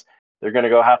Dallas. They're going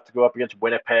to have to go up against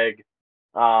Winnipeg.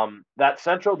 That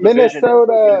Central Division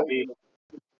Minnesota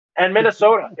and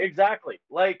Minnesota, exactly.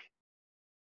 Like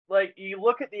you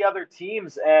look at the other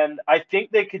teams, and I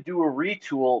think they could do a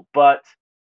retool, but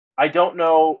I don't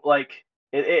know. Like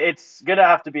it's going to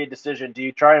have to be a decision. Do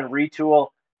you try and retool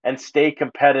and stay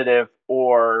competitive,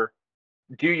 or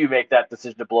do you make that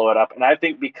decision to blow it up? And I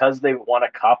think because they won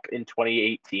a cup in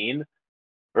 2018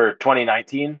 or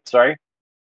 2019, sorry.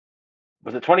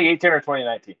 Was it 2018 or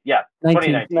 2019? Yeah,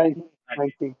 2019.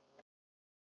 19.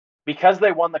 Because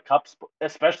they won the cups,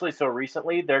 especially so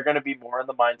recently, they're going to be more in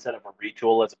the mindset of a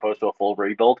retool as opposed to a full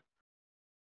rebuild.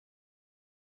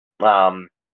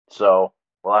 So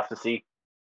we'll have to see.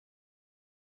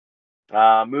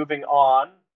 Moving on,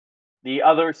 the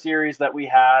other series that we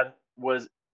had was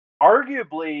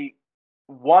arguably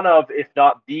one of, if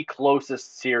not the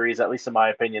closest series, at least in my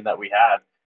opinion, that we had.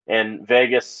 And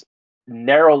Vegas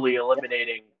narrowly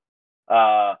eliminating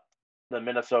the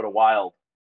Minnesota Wild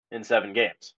in 7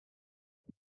 games.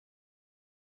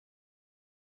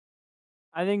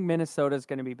 I think Minnesota's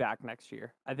going to be back next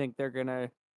year. I think they're going to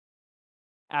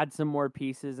add some more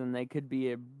pieces, and they could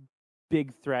be a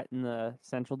big threat in the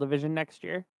Central Division next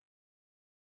year.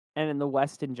 And in the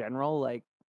West in general, like,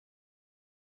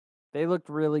 they looked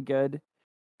really good.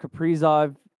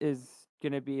 Kaprizov is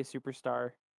going to be a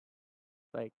superstar.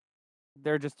 Like,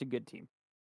 they're just a good team.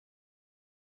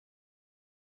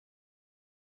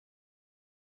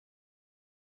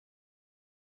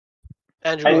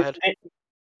 Andrew, go ahead.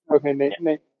 Okay,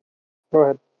 Nate, go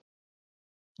ahead.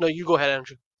 No, you go ahead,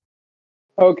 Andrew.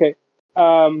 Okay.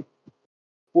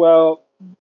 Well,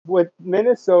 what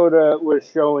Minnesota was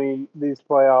showing these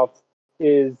playoffs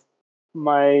is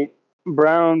my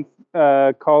Browns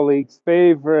colleague's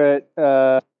favorite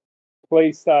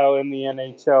play style in the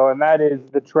NHL, and that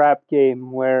is the trap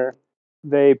game, where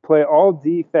they play all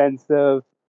defensive,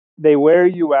 they wear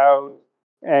you out,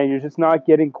 and you're just not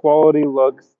getting quality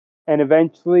looks, and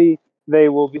eventually they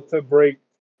will be able to break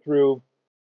through,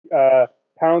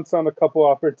 pounce on a couple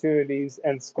opportunities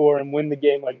and score and win the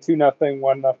game like 2-0,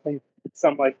 1-0,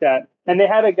 something like that. And they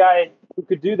had a guy who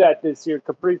could do that this year,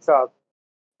 Kaprizov.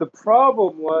 The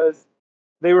problem was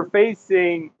they were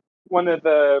facing one of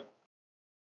the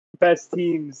best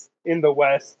teams in the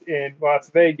West in Las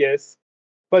Vegas,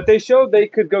 but they showed they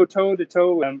could go toe to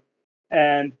toe with them,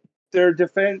 and their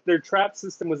trap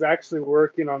system was actually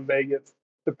working on Vegas.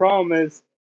 The problem is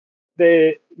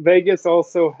Vegas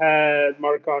also had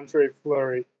Marc-Andre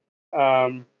Fleury,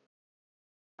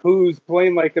 who's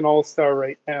playing like an all-star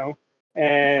right now,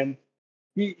 and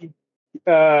he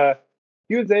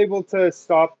was able to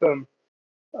stop them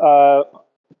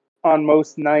on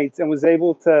most nights and was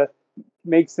able to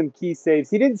make some key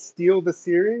saves. He didn't steal the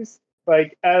series,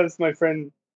 like as my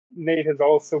friend Nate has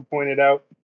also pointed out.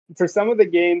 For some of the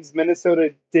games,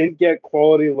 Minnesota didn't get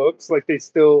quality looks. Like they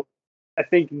still, I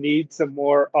think, need some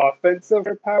more offensive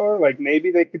power. Like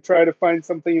maybe they could try to find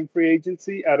something in free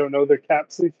agency. I don't know their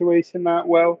cap situation that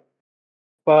well,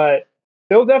 but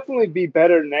they'll definitely be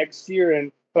better next year.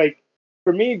 And like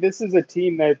for me, this is a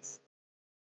team that's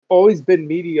always been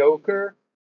mediocre,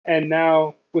 and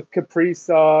now with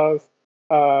Kaprizov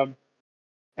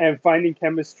and finding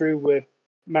chemistry with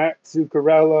Matt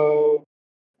Zuccarello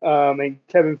and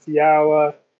Kevin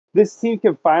Fiala, this team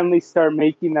can finally start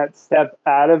making that step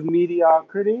out of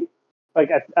mediocrity.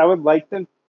 Like I would like them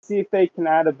to see if they can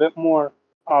add a bit more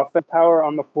offensive power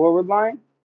on the forward line,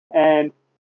 and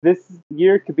this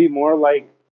year could be more like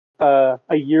a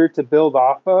year to build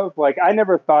off of. Like I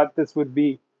never thought this would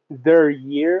be their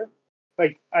year.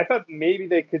 Like I thought maybe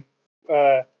they could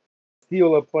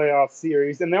steal a playoff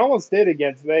series, and they almost did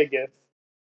against Vegas.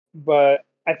 But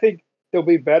I think they'll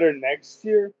be better next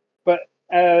year. But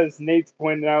as Nate's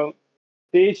pointed out,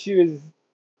 the issue is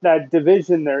that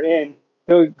division they're in.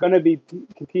 They're going to be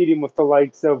competing with the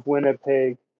likes of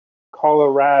Winnipeg,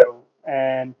 Colorado,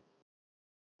 and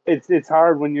it's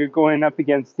hard when you're going up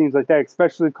against teams like that,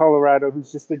 especially Colorado,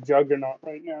 who's just a juggernaut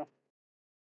right now.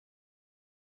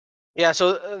 Yeah,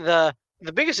 so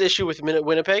the biggest issue with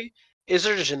Winnipeg is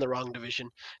they're just in the wrong division,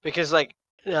 because like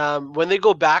when they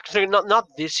go back, so not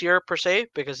this year per se,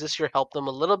 because this year helped them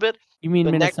a little bit. You mean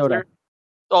but Minnesota? Next year,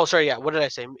 Oh, sorry. Yeah. What did I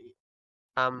say?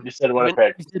 You said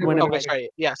Winnipeg. You said Okay, Winnipeg. sorry.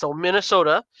 Yeah, so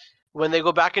Minnesota, when they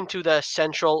go back into the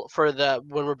Central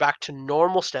when we're back to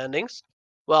normal standings,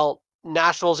 well,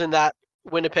 Nashville's in that,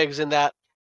 Winnipeg's in that,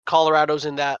 Colorado's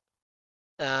in that,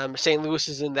 St. Louis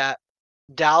is in that,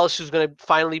 Dallas, who's going to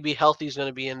finally be healthy, is going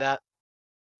to be in that,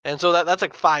 and so that's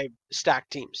like 5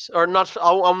 stacked teams, or not.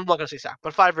 I'm not going to say stacked,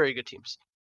 but 5 very good teams.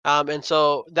 And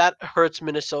so that hurts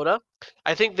Minnesota.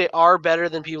 I think they are better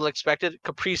than people expected.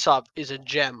 Kaprizov is a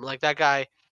gem. Like that guy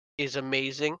is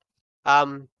amazing.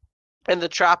 And the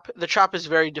trap is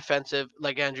very defensive.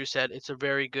 Like Andrew said, it's a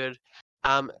very good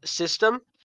system.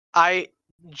 I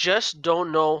just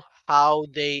don't know how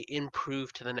they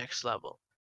improve to the next level.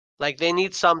 Like they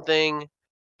need something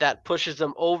that pushes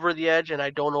them over the edge, and I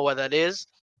don't know what that is.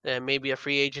 Maybe a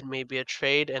free agent, maybe a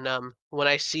trade. And when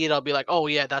I see it, I'll be like, oh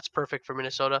yeah, that's perfect for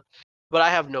Minnesota. But I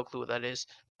have no clue what that is.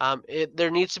 There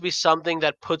needs to be something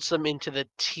that puts them into the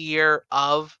tier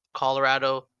of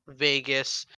Colorado,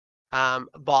 Vegas,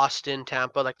 Boston,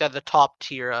 Tampa, like that, the top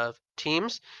tier of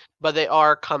teams. But they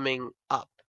are coming up.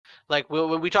 Like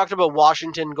when we talked about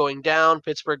Washington going down,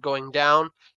 Pittsburgh going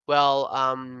down,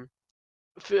 well,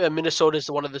 Minnesota is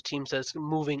one of the teams that's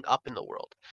moving up in the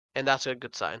world, and that's a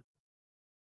good sign.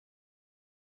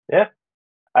 Yeah,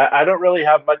 I don't really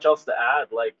have much else to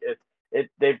add. Like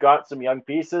they've got some young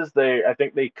pieces. I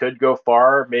think they could go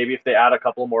far. Maybe if they add a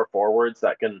couple more forwards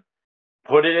that can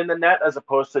put it in the net as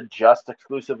opposed to just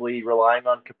exclusively relying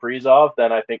on Kaprizov,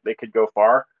 then I think they could go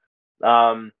far.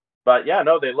 But yeah,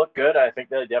 no, they look good. I think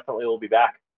they definitely will be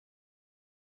back.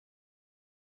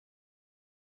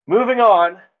 Moving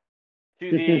on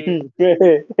to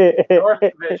the North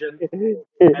Division,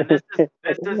 and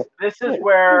this is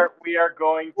where we are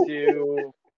going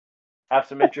to have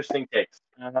some interesting takes.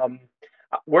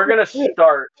 We're gonna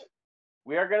start.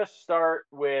 We are gonna start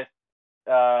with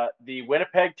the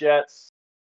Winnipeg Jets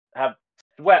have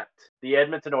swept the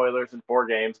Edmonton Oilers in 4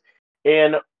 games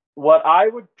in what I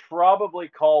would probably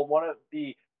call one of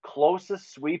the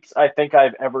closest sweeps I think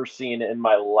I've ever seen in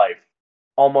my life.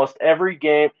 Almost every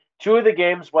game, 2 of the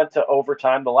games went to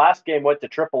overtime. The last game went to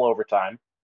triple overtime.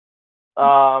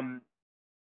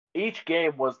 Each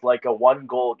game was like a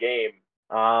 1-goal game.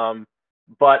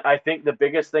 But I think the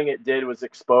biggest thing it did was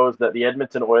expose that the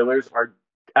Edmonton Oilers are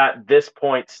at this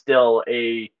point still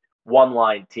a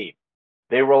one-line team.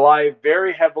 They rely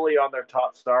very heavily on their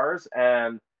top stars,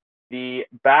 and the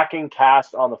backing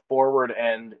cast on the forward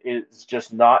end is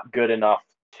just not good enough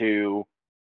to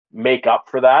make up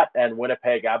for that. And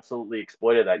Winnipeg absolutely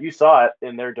exploited that. You saw it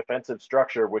in their defensive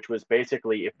structure, which was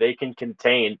basically if they can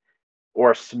contain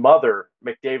or smother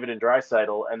McDavid and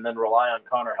Draisaitl and then rely on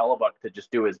Connor Hellebuyck to just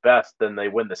do his best, then they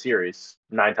win the series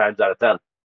 9 times out of 10.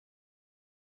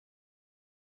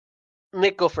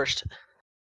 Nick, go first.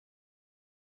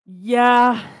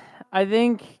 Yeah, I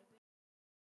think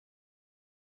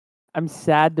I'm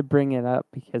sad to bring it up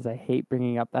because I hate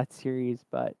bringing up that series,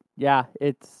 but yeah,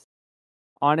 it's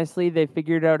honestly they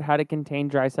figured out how to contain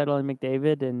Draisaitl and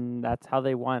McDavid, and that's how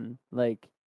they won.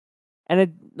 And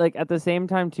it at the same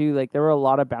time too, there were a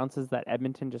lot of bounces that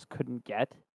Edmonton just couldn't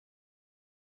get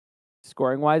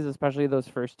scoring wise, especially those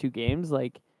first 2 games.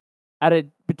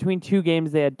 Between 2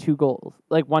 games they had 2 goals,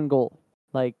 1 goal.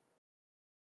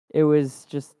 It was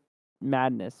just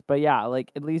madness. But yeah,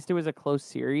 at least it was a close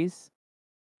series.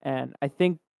 And I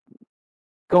think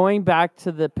going back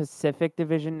to the Pacific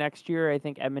Division next year, I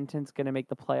think Edmonton's going to make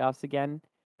the playoffs again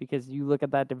because you look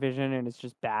at that division and it's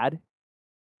just bad.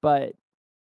 But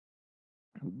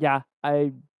yeah,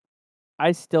 I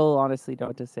still honestly don't know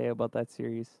what to say about that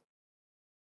series.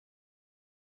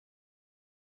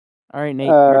 All right, Nate.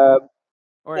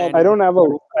 I don't have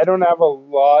a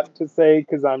lot to say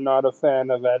because I'm not a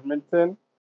fan of Edmonton,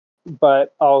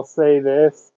 but I'll say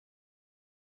this: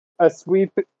 a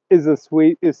sweep is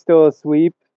still a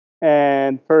sweep,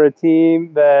 and for a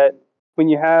team that when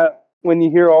you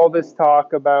hear all this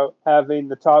talk about having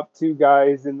the top 2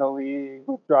 guys in the league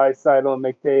with Draisaitl and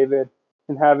McDavid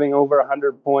and having over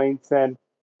 100 points, and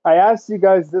I asked you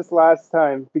guys this last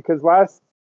time because last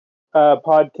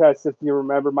podcast, if you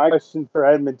remember, my question for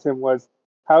Edmonton was,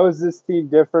 how is this team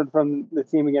different from the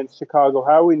team against Chicago?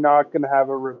 How are we not going to have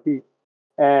a repeat?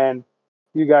 And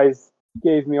you guys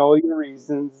gave me all your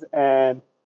reasons, and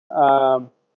I'm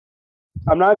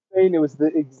not saying it was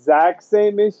the exact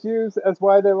same issues as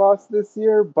why they lost this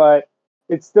year, but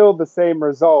it's still the same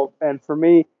result. And for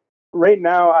me, right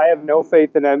now, I have no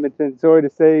faith in Edmonton. Sorry to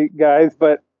say, guys,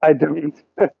 but I don't.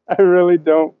 I really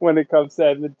don't when it comes to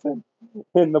Edmonton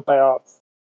in the playoffs.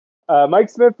 Mike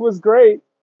Smith was great.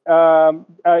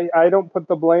 I don't put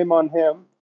the blame on him.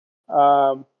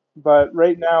 But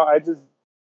right now,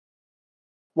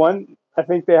 one, I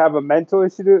think they have a mental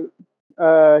issue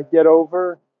to get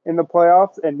over in the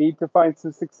playoffs and need to find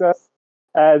some success,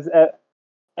 as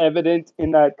evident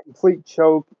in that complete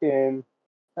choke in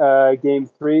Game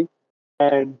 3.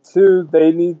 And two,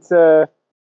 they need to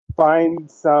find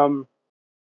some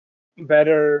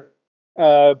better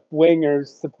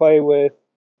wingers to play with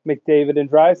McDavid and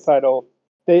Draisaitl.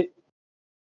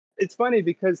 It's funny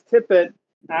because Tippett,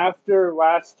 after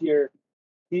last year,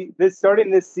 starting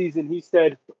this season, he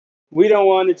said, we don't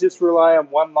want to just rely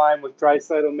on one line with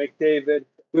Draisaitl and McDavid.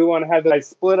 We want to have the guys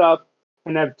split up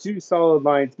and have two solid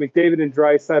lines, McDavid and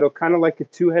Draisaitl, kind of like a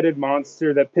two-headed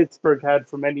monster that Pittsburgh had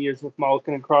for many years with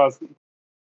Malkin and Crosby.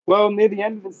 Well, near the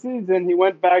end of the season, he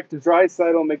went back to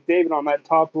Draisaitl and McDavid on that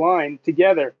top line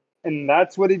together, and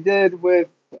that's what he did with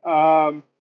in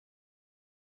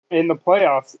the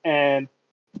playoffs. And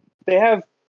they have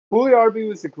Puljujarvi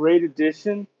was a great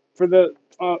addition for the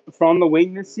from the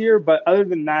wing this year, but other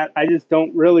than that, I just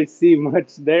don't really see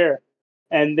much there.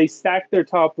 And they stacked their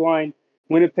top line.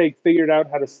 Winnipeg figured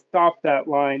out how to stop that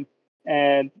line,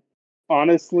 and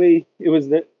honestly, it was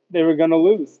that they were going to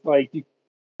lose.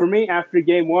 For me, after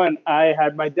Game 1, I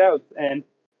had my doubts, and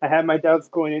I had my doubts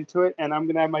going into it, and I'm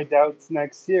going to have my doubts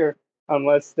next year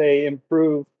unless they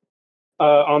improve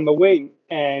on the wing.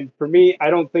 And for me, I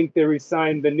don't think they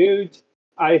re-signed the Nuge.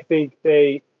 I think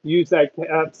they use that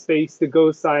cap space to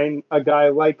go sign a guy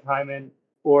like Hyman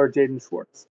or Jaden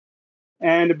Schwartz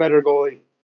and a better goalie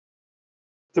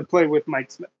to play with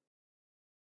Mike Smith.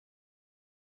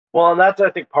 Well, and that's, I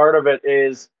think, part of it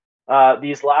is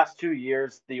these last 2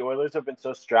 years, the Oilers have been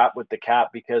so strapped with the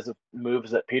cap because of moves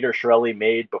that Peter Chiarelli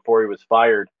made before he was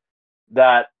fired,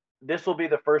 that this will be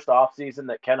the first offseason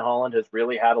that Ken Holland has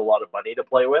really had a lot of money to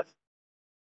play with.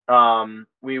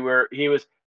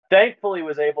 Thankfully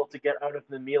was able to get out of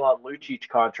the Milan Lucic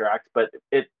contract, but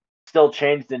it still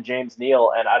changed in James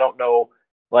Neal, and I don't know,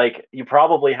 you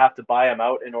probably have to buy him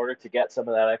out in order to get some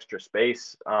of that extra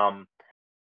space.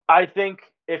 I think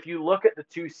if you look at the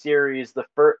two series,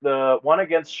 the one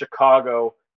against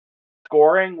Chicago,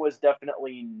 scoring was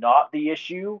definitely not the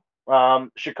issue.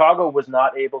 Chicago was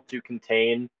not able to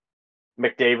contain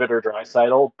McDavid or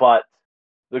Draisaitl, but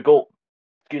the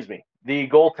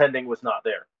goaltending was not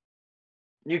there.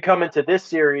 You come into this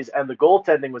series and the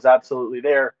goaltending was absolutely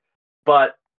there,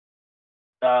 but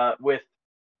with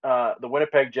the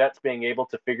Winnipeg Jets being able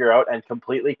to figure out and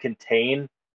completely contain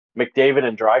McDavid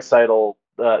and Draisaitl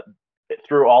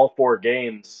through all 4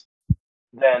 games,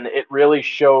 then it really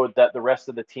showed that the rest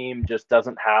of the team just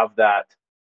doesn't have that.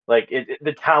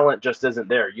 The talent just isn't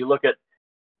there. You look at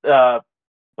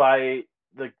by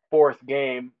the 4th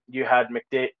game, you had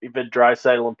McDavid,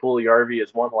 Draisaitl, and Puljujarvi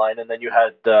as one line, and then you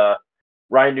had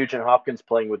Ryan Nugent-Hopkins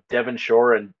playing with Devin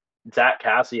Shore and Zach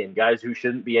Kassian, guys who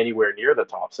shouldn't be anywhere near the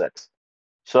top 6.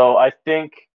 So I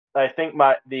think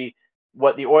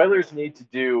what the Oilers need to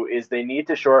do is they need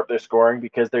to shore up their scoring,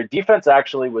 because their defense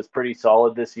actually was pretty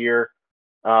solid this year.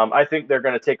 I think they're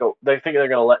going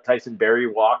to let Tyson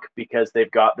Barrie walk because they've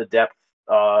got the depth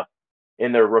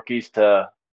in their rookies to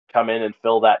come in and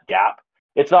fill that gap.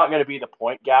 It's not going to be the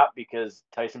point gap because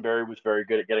Tyson Barrie was very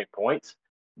good at getting points,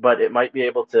 but it might be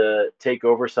able to take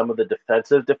over some of the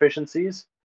defensive deficiencies.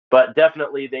 But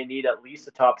definitely they need at least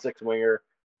a top 6 winger.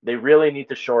 They really need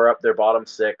to shore up their bottom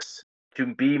 6 to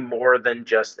be more than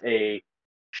just a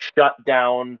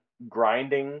shut-down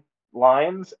grinding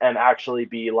lines and actually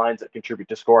be lines that contribute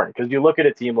to scoring. Because you look at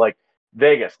a team like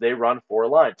Vegas, they run 4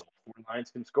 lines. 4 lines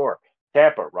can score.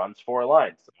 Tampa runs 4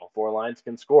 lines. All 4 lines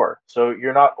can score. So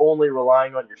you're not only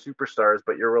relying on your superstars,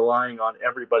 but you're relying on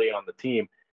everybody on the team.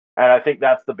 And I think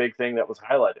that's the big thing that was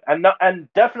highlighted. And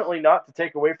definitely not to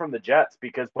take away from the Jets,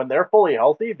 because when they're fully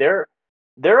healthy, they're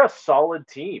a solid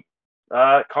team.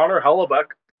 Connor Hellebuyck,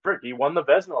 he won the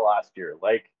Vezina last year.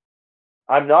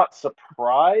 I'm not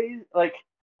surprised.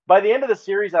 By the end of the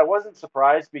series, I wasn't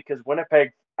surprised because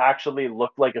Winnipeg actually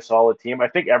looked like a solid team. I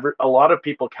think a lot of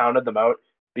people counted them out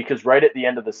because right at the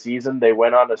end of the season, they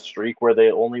went on a streak where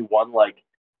they only won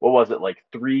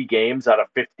 3 games out of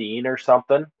 15 or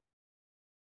something.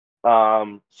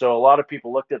 So a lot of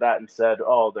people looked at that and said,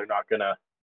 oh,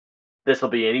 this will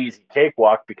be an easy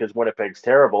cakewalk because Winnipeg's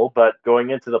terrible. But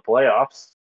going into the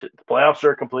playoffs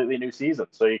are a completely new season.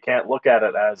 So you can't look at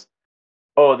it as,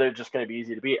 oh, they're just going to be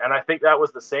easy to beat. And I think that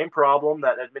was the same problem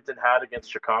that Edmonton had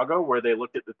against Chicago, where they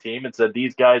looked at the team and said,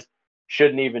 these guys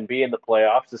shouldn't even be in the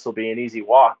playoffs. This will be an easy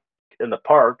walk in the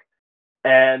park,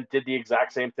 and did the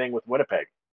exact same thing with Winnipeg.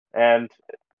 And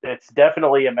it's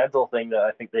definitely a mental thing that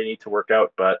I think they need to work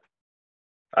out, but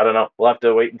I don't know. We'll have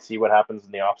to wait and see what happens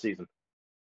in the offseason.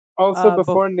 Also,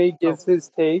 before Nate gives his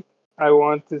take, I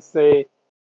want to say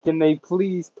Can they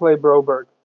please play Broberg?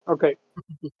 Okay.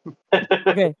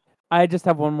 Okay, I just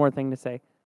have one more thing to say.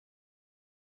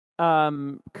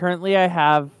 Currently I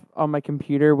have on my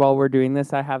computer while we're doing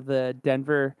this, I have the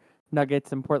Denver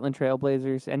Nuggets and Portland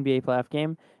Trailblazers NBA playoff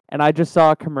game, and I just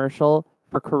saw a commercial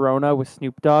for Corona with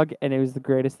Snoop Dogg, and it was the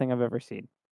greatest thing I've ever seen.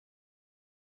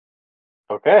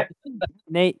 Okay.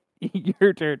 Nate,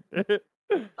 your turn. Okay.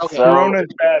 So- Corona's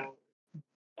bad.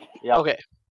 Yeah. Okay.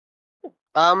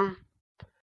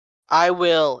 I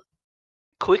will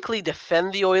quickly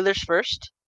defend the Oilers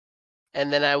first,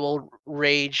 and then I will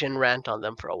rage and rant on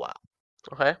them for a while.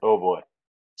 Okay. Oh boy.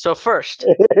 So first,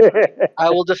 I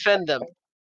will defend them.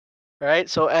 All right.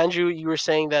 So Andrew, you were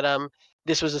saying that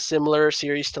this was a similar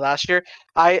series to last year.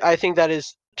 I think that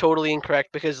is totally incorrect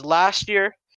because last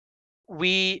year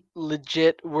we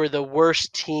legit were the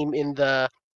worst team in the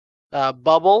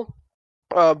bubble,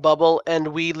 and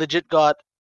we legit got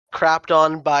crapped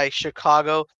on by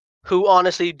Chicago, who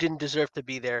honestly didn't deserve to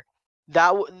be there.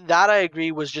 That I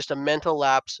agree was just a mental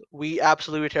lapse. We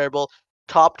absolutely were terrible,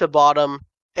 top to bottom.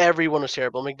 Everyone was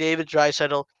terrible. McDavid,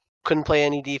 Draisaitl couldn't play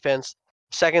any defense.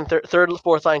 Second, third,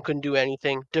 fourth line couldn't do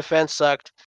anything. Defense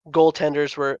sucked.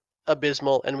 Goaltenders were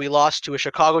abysmal, and we lost to a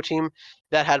Chicago team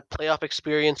that had playoff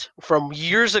experience from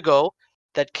years ago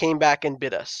that came back and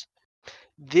bit us.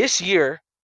 This year,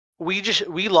 we just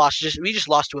lost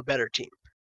to a better team.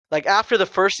 Like after the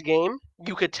first game,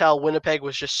 you could tell Winnipeg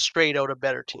was just straight out a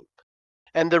better team.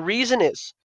 And the reason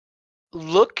is,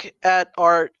 look at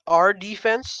our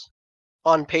defense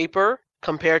on paper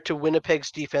compared to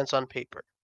Winnipeg's defense on paper.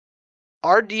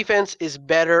 Our defense is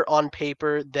better on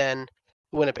paper than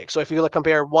Winnipeg. So if you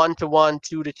compare 1-1,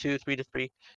 2-2, 3-3,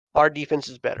 our defense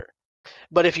is better.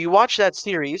 But if you watch that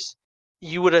series,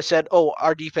 you would have said, "Oh,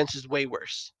 our defense is way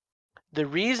worse." The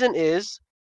reason is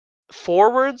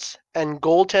forwards and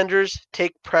goaltenders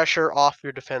take pressure off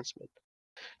your defensemen.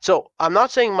 So I'm not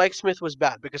saying Mike Smith was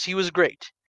bad because he was great,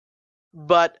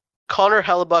 but Connor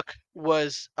Hellebuck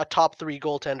was a top 3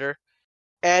 goaltender,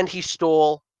 and he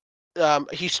stole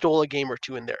a game or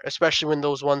two in there, especially when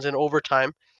those ones in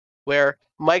overtime where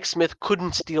Mike Smith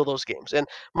couldn't steal those games. And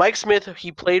Mike Smith,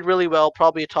 he played really well,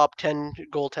 probably a top 10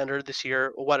 goaltender this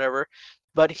year or whatever,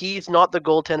 but he's not the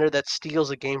goaltender that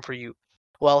steals a game for you.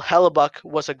 Well, Hellebuck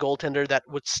was a goaltender that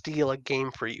would steal a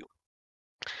game for you.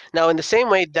 Now, in the same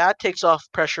way, that takes off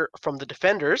pressure from the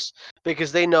defenders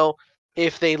because they know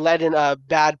if they let in a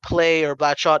bad play or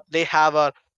bad shot, they have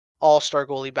an all-star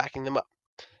goalie backing them up.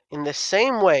 In the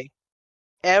same way,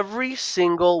 every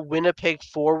single Winnipeg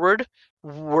forward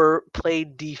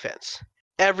played defense.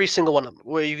 Every single one of them.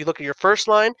 Where if you look at your first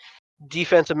line,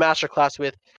 defensive masterclass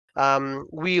with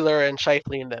Wheeler and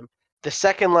Scheifele in them. The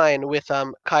second line with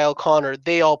Kyle Connor,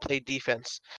 they all played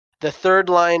defense. The third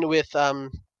line with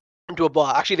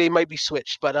Dubois, actually they might be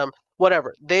switched, but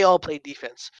whatever. They all played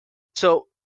defense. So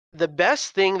the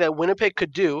best thing that Winnipeg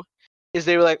could do is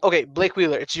they were like, okay, Blake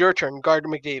Wheeler, it's your turn, guard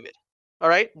McDavid. All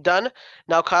right, done.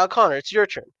 Now Kyle Connor, it's your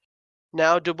turn.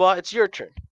 Now Dubois, it's your turn,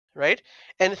 right?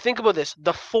 And think about this: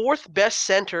 the fourth best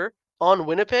center on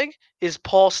Winnipeg is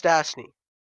Paul Stastny.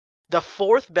 The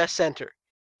fourth best center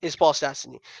is Paul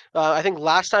Stastny. I think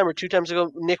last time or 2 times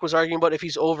ago, Nick was arguing about if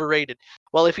he's overrated.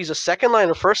 Well, if he's a second line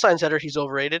or first line center, he's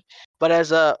overrated. But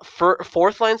as a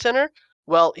fourth line center,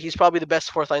 well, he's probably the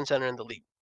best fourth line center in the league,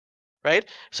 right?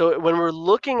 So when we're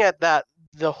looking at that,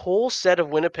 the whole set of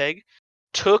Winnipeg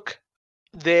took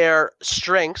their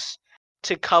strengths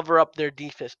to cover up their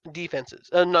defenses. They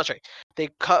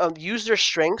used their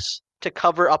strengths to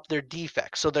cover up their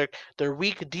defects. So their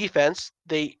weak defense,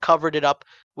 they covered it up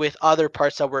with other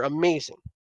parts that were amazing.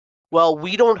 Well,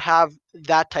 we don't have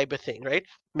that type of thing, right?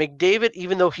 McDavid,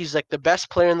 even though he's like the best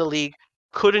player in the league,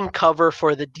 couldn't cover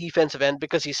for the defensive end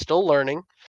because he's still learning,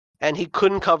 and he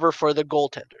couldn't cover for the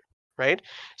goaltender, right?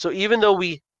 So even though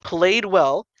we played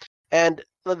well, and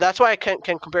that's why I can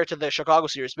compare it to the Chicago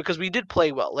series because we did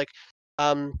play well. Like,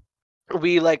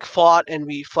 we fought and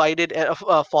we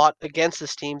fought against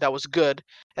this team that was good,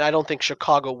 and I don't think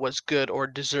Chicago was good or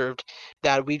deserved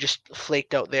that. We just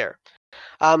flaked out there.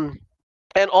 And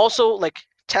also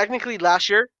technically last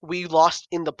year we lost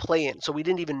in the play-in, so we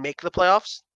didn't even make the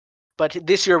playoffs. But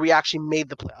this year we actually made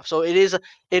the playoffs, so it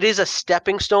is a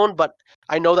stepping stone. But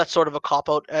I know that's sort of a cop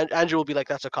out, and Andrew will be like,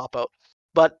 "That's a cop out,"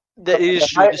 but it is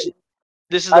true.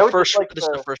 This is the first. This is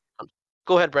the first one.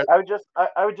 Go ahead, Brent. I would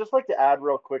just like to add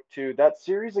real quick too that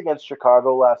series against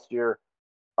Chicago last year.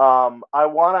 I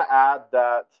want to add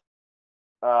that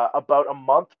about a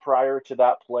month prior to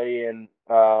that play-in,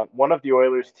 one of the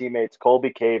Oilers' teammates,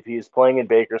 Colby Cave, he's playing in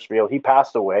Bakersfield. He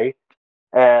passed away,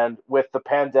 and with the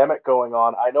pandemic going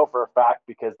on, I know for a fact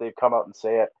because they've come out and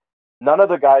say it. none of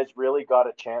the guys really got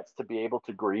a chance to be able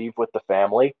to grieve with the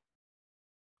family.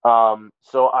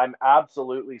 So I'm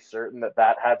absolutely certain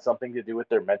that had something to do with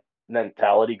their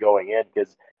mentality going in,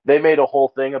 because they made a whole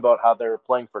thing about how they were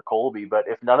playing for Colby, but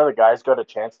if none of the guys got a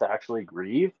chance to actually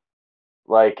grieve,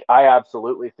 like, I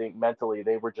absolutely think mentally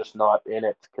they were just not in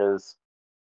it, because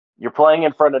you're playing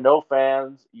in front of no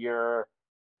fans. You're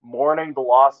mourning the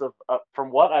loss of.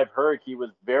 From what I've heard, he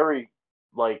was very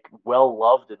like well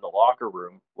loved in the locker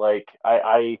room. Like,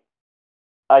 I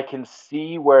can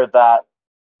see where that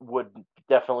would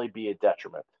definitely be a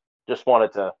detriment. Just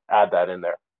wanted to add that in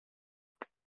there.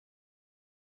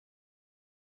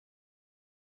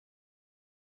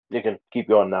 You can keep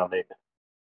going now, Nate.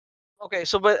 Okay,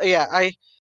 so but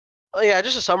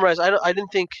just to summarize, I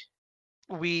didn't think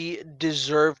we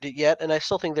deserved it yet, and I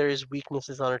still think there is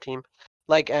weaknesses on our team.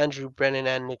 Like Andrew, Brennan,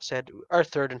 and Nick said, our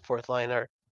third and fourth line are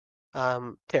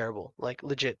terrible, like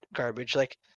legit garbage.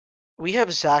 Like we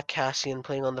have Zach Kassian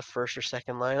playing on the first or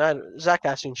second line. Zach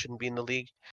Kassian shouldn't be in the league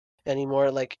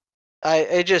anymore. Like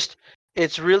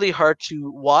it's really hard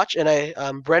to watch.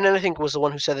 And Brennan, I think, was the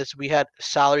one who said this. We had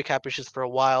salary cap issues for a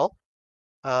while,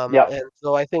 Yeah. and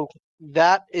so I think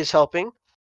that is helping.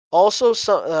 Also,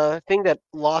 thing that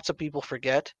lots of people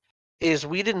forget is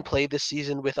we didn't play this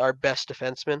season with our best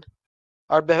defenseman.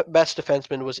 Our best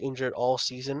defenseman was injured all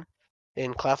season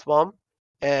in Klefbom,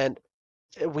 and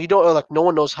we don't like no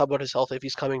one knows how about his health if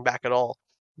he's coming back at all.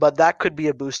 But that could be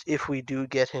a boost if we do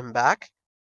get him back,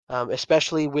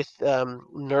 especially with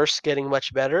Nurse getting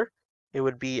much better. It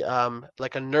would be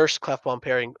like a Nurse Klefbom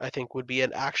pairing. I think would be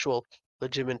an actual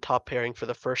legitimate top pairing for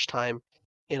the first time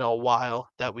in a while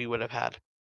that we would have had.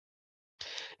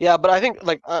 Yeah, but I think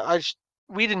like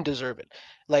we didn't deserve it.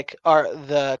 Like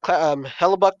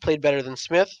Hellebuck played better than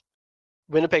Smith.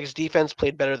 Winnipeg's defense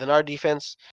played better than our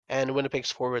defense, and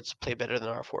Winnipeg's forwards played better than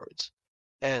our forwards,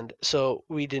 and so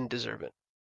we didn't deserve it.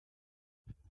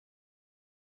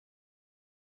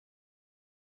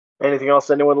 Anything else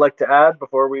anyone would like to add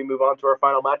before we move on to our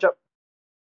final matchup?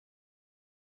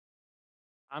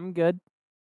 I'm good.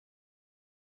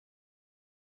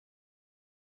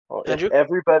 Well, Andrew? if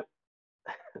everybody,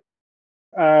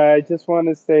 I just want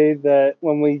to say that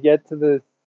when we get to the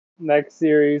next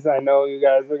series, I know you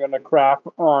guys are gonna crap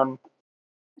on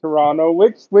Toronto,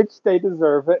 which they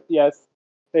deserve it. Yes,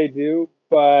 they do.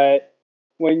 But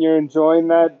when you're enjoying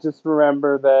that, just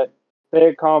remember that they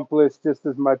accomplished just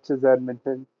as much as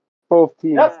Edmonton. Both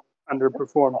teams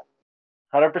underperformed.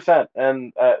 100%,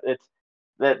 and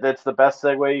that's the best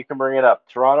segue you can bring it up.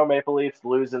 Toronto Maple Leafs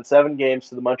lose in 7 games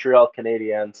to the Montreal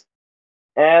Canadiens,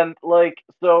 and like,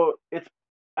 so it's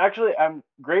actually, I'm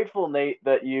grateful, Nate,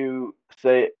 that you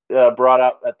brought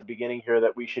up at the beginning here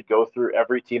that we should go through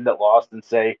every team that lost and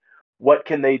say what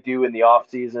can they do in the off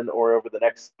season or over the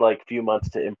next like few months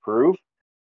to improve.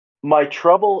 My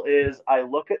trouble is I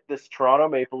look at this Toronto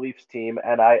Maple Leafs team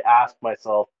and I ask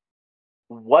myself,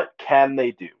 what can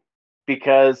they do?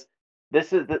 Because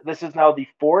this is now the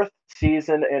 4th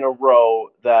season in a row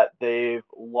that they've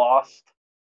lost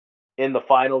in the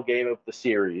final game of the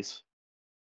series.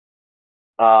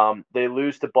 They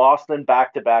lose to Boston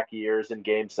back-to-back years in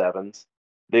Game 7s.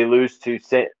 They lose to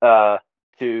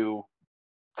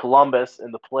Columbus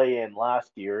in the play-in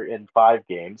last year in 5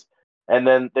 games. And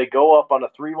then they go up on a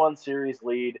 3-1 series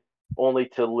lead, only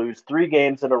to lose 3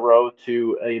 games in a row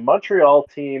to a Montreal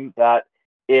team that,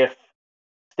 if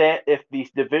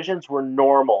these divisions were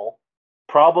normal,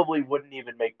 probably wouldn't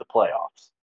even make the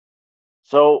playoffs.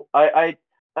 So I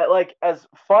like, as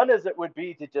fun as it would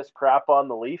be to just crap on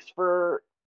the Leafs for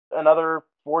another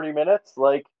 40 minutes,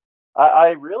 like,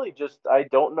 I really just, I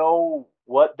don't know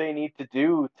what they need to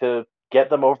do to get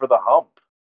them over the hump.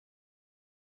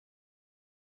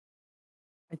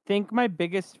 I think my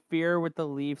biggest fear with the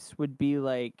Leafs would be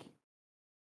like,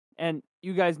 and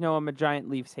you guys know I'm a giant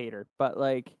Leafs hater, but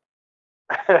like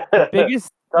the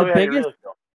biggest Tell me how you really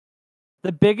feel.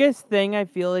 the biggest thing I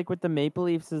feel like with the Maple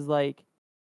Leafs is like,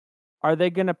 are they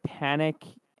gonna panic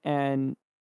and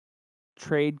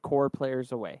trade core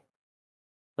players away?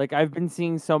 Like, I've been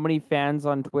seeing so many fans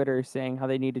on Twitter saying how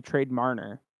they need to trade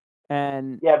Marner.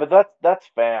 And Yeah, but that's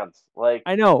fans. Like,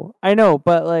 I know,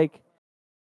 but like,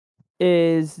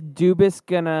 is Dubas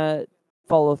gonna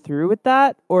follow through with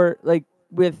that, or like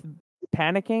with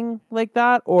panicking like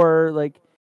that, or like,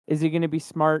 is he gonna be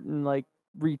smart and like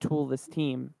retool this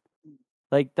team?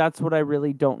 Like, that's what I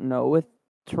really don't know with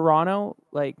Toronto.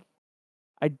 Like,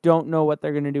 I don't know what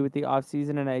they're gonna do with the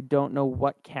offseason, and I don't know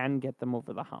what can get them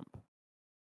over the hump.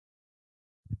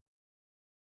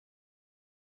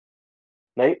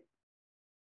 Nate?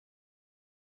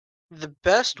 The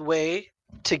best way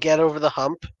to get over the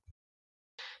hump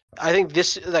I think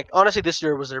this, like, honestly, this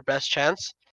year was their best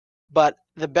chance. But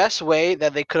the best way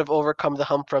that they could have overcome the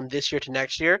hump from this year to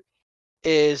next year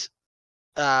is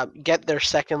get their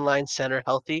second line center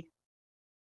healthy.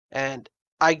 And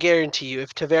I guarantee you,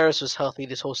 if Tavares was healthy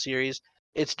this whole series,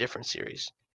 it's a different series.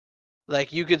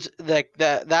 Like you could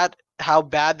that how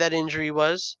bad that injury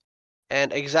was,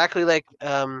 and exactly like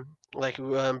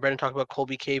Brendan talked about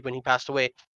Colby Cave when he passed away,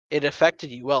 it affected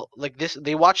you. Well, like this,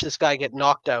 they watched this guy get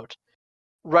knocked out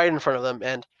right in front of them,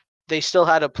 and they still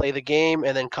had to play the game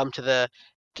and then come to the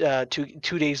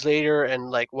 2 days later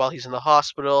and like while he's in the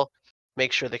hospital,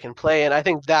 make sure they can play. And I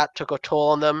think that took a toll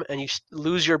on them, and you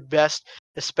lose your best,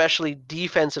 especially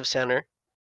defensive center,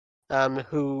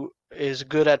 who is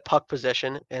good at puck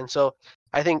possession, and so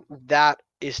I think that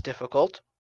is difficult.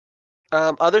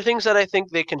 Other things that I think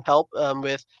they can help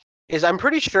with is I'm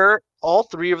pretty sure all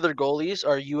three of their goalies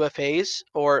are UFAs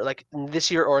or like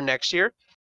this year or next year.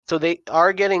 So they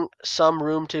are getting some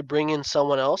room to bring in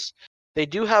someone else. They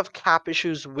do have cap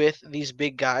issues with these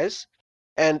big guys.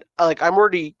 And like I'm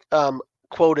already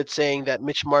quoted saying that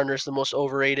Mitch Marner is the most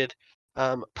overrated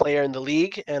player in the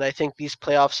league. And I think these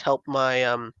playoffs help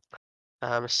my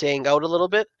staying out a little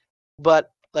bit.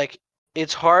 But like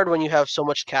it's hard when you have so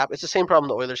much cap. It's the same problem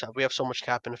the Oilers have. We have so much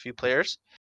cap in a few players.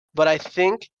 But I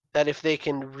think that if they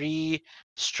can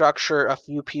restructure a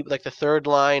few people, like the third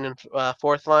line and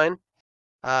fourth line,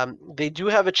 they do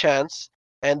have a chance.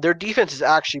 And their defense is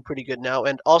actually pretty good now.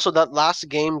 And also that last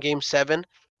game, Game 7,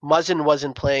 Muzzin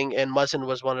wasn't playing, and Muzzin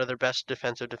was one of their best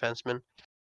defensive defensemen.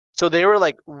 So they were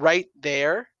like right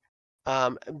there,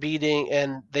 beating,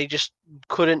 and they just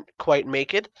couldn't quite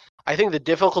make it. I think the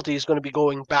difficulty is going to be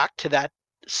going back to that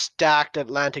stacked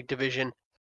Atlantic Division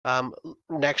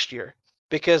next year,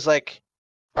 because like,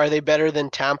 are they better than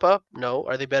Tampa? No.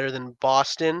 Are they better than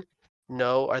Boston?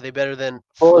 No. Are they better than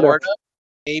Florida?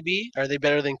 Maybe. Are they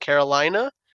better than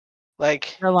Carolina? Like,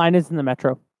 Carolina's in the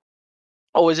Metro.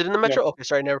 oh, is it in the Metro? Yeah. Okay,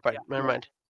 sorry, never mind. Never mind.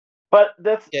 But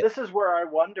Yeah. this is where I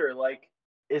wonder, like,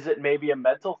 is it maybe a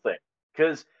mental thing?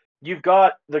 Because you've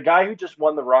got the guy who just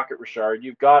won the Rocket Richard.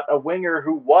 You've got a winger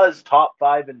who was top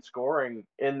 5 in scoring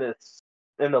in the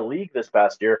league this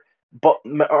past year. But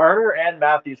Marner and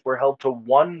Matthews were held to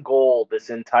 1 goal this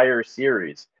entire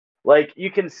series. Like you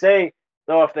can say,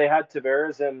 though, if they had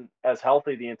Tavares in as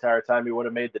healthy the entire time, he would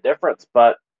have made the difference.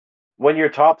 But when your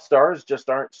top stars just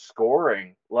aren't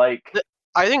scoring, like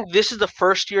I think this is the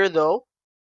first year though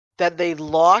that they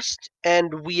lost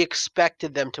and we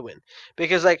expected them to win,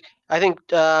 because like I think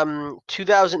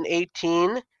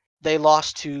 2018 they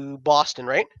lost to Boston,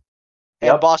 right?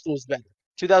 And yep, Boston was better.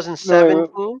 No,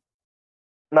 2017,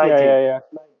 19. yeah.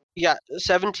 yeah,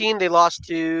 17 they lost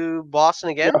to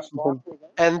Boston again, Washington.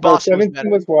 and No, Boston was 17 better.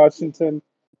 was Washington.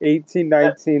 18,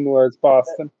 19 was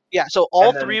Boston. Yeah, so all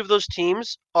And then three of those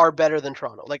teams are better than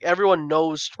Toronto. Like everyone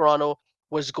knows Toronto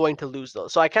was going to lose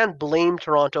those. So I can't blame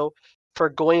Toronto for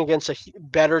going against a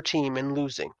better team and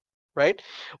losing, right?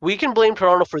 We can blame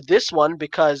Toronto for this one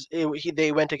because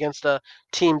they went against a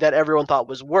team that everyone thought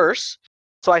was worse.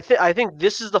 So I think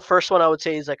this is the first one I would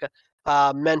say is like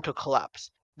a mental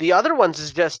collapse. The other ones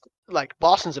is just like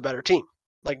Boston's a better team.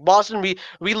 Like Boston, we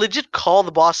legit call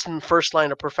the Boston first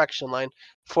line a perfection line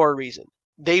for a reason.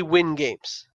 They win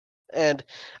games. And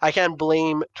I can't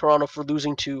blame Toronto for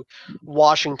losing to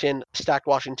Washington, stacked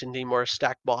Washington team or a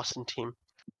stacked Boston team.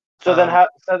 so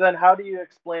then how do you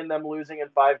explain them losing in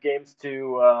 5 games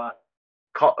to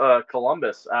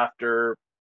Columbus after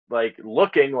like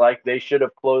looking like they should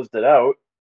have closed it out?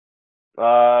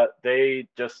 They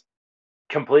just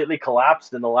completely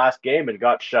collapsed in the last game and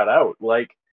got shut out.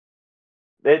 Like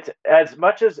it's as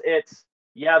much as it's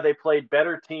yeah, they played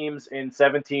better teams in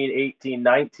 17, 18,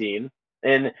 19.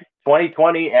 In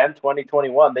 2020 and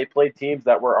 2021, they played teams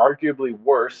that were arguably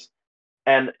worse.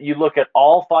 And you look at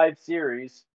all 5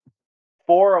 series,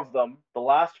 4 of them, the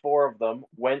last 4 of them,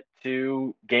 went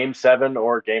to Game 7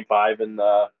 or Game 5 in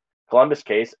the Columbus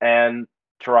case, and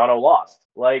Toronto lost.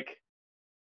 Like,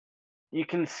 you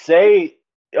can say,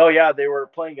 oh, yeah, they were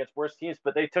playing against worse teams,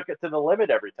 but they took it to the limit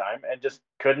every time and just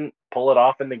couldn't pull it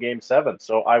off in the Game 7.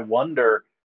 So I wonder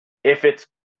if it's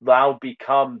now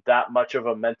become that much of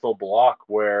a mental block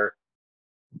where,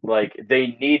 like,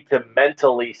 they need to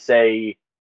mentally say,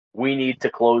 we need to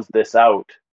close this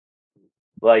out.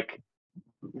 Like,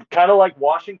 kind of like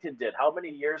Washington did. How many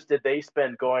years did they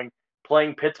spend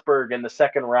playing Pittsburgh in the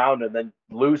second round and then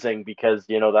losing because,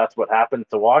 that's what happened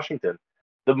to Washington?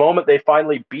 The moment they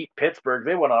finally beat Pittsburgh,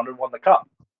 they went on and won the cup.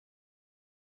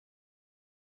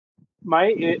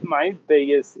 My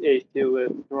biggest issue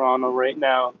with Toronto right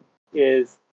now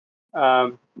is,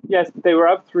 yes, they were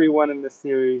up 3-1 in the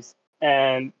series,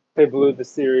 and they blew the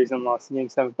series and lost in Game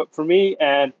 7. But for me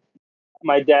and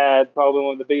my dad, probably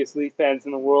one of the biggest Leaf fans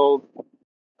in the world,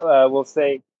 will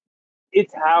say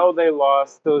it's how they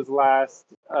lost those last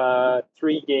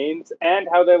 3 games and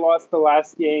how they lost the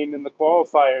last game in the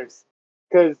qualifiers.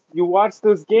 Because you watch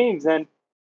those games and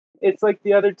it's like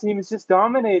the other team is just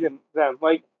dominating them.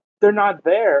 Like they're not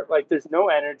there. Like there's no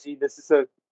energy. This is a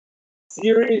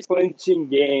serious clinching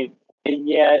game, and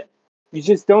yet you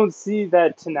just don't see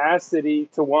that tenacity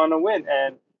to want to win.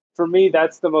 And for me,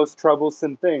 that's the most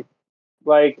troublesome thing.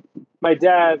 Like my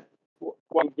dad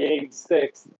won Game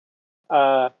 6.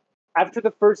 After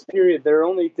the first period, they're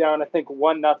only down, I think,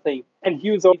 1-0, and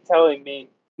he was always telling me,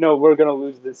 "No, we're going to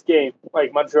lose this game.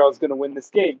 Like Montreal's going to win this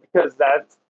game because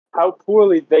that's how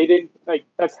poorly they didn't like.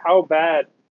 That's how bad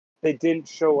they didn't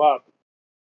show up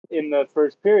in the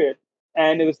first period."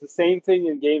 And it was the same thing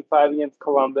in Game 5 against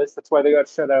Columbus. That's why they got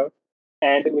shut out.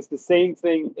 And it was the same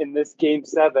thing in this Game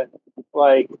 7.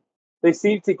 Like they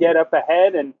seem to get up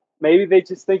ahead, and maybe they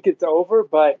just think it's over,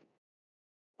 but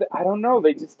I don't know.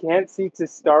 They just can't seem to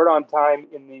start on time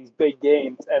in these big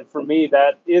games, and for me,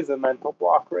 that is a mental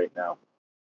block right now.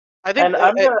 I think. And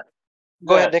I'm gonna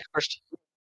Go ahead, Nick, first.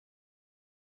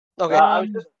 Okay. I was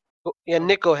just Yeah,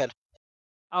 Nick, go ahead.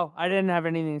 Oh, I didn't have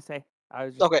anything to say. I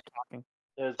was just Okay. talking.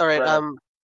 All right. Brennan.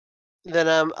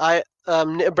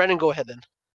 Then Brennan, go ahead then.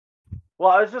 Well,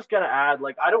 I was just gonna add,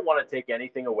 like, I don't want to take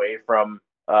anything away from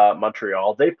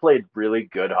Montreal. They played really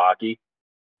good hockey.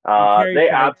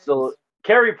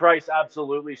 Carey Price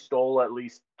absolutely stole at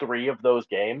least 3 of those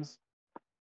games.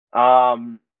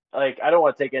 Like I don't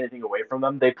want to take anything away from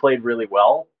them. They played really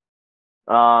well.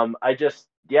 I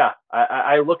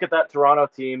look at that Toronto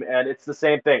team and it's the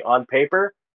same thing. On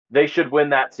paper, they should win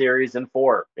that series in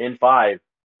 4, in 5,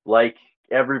 like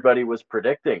everybody was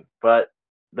predicting. But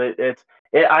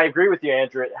I agree with you,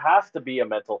 Andrew. It has to be a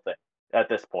mental thing at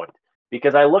this point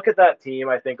because I look at that team.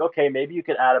 I think, okay, maybe you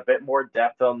could add a bit more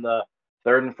depth on the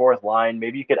third and fourth line.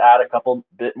 Maybe you could add a couple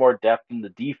bit more depth in the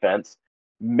defense.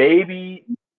 Maybe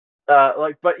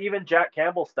but even Jack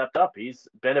Campbell stepped up. He's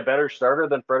been a better starter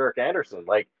than Frederik Andersen.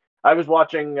 Like I was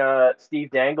watching Steve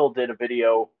Dangle did a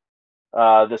video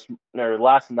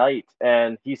last night,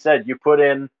 and he said you put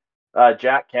in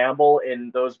Jack Campbell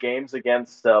in those games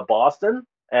against Boston,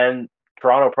 and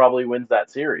Toronto probably wins that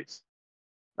series.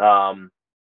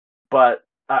 But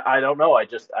I don't know.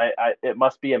 It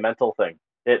must be a mental thing.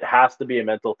 It has to be a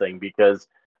mental thing because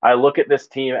I look at this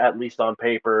team, at least on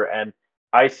paper, and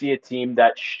I see a team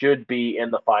that should be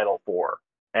in the Final 4,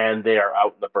 and they are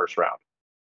out in the first round.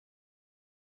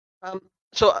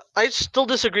 So I still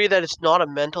disagree that it's not a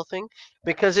mental thing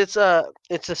because it's the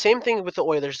same thing with the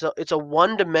Oilers. It's a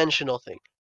one-dimensional thing.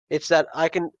 It's that I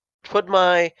can put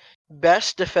my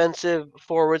best defensive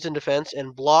forwards in defense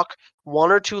and block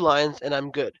 1 or 2 lines, and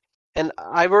I'm good. And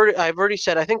I've already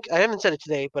said, I think I haven't said it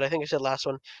today, but I think I said last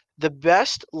one. The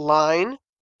best line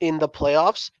in the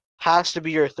playoffs has to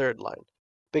be your third line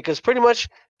because pretty much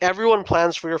everyone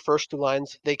plans for your first 2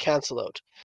 lines. They cancel out.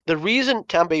 The reason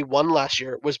Tampa Bay won last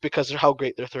year was because of how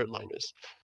great their third line is.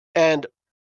 And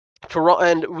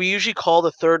we usually call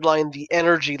the third line the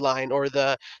energy line or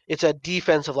it's a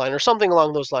defensive line or something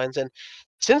along those lines. And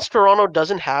since Toronto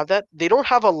doesn't have that, they don't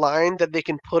have a line that they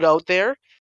can put out there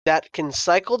that can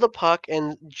cycle the puck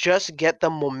and just get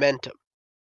the momentum.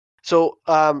 So,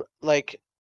 like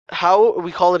how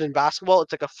we call it in basketball,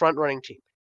 it's like a front running team.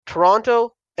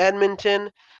 Toronto,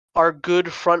 Edmonton are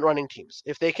good front running teams.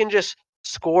 If they can just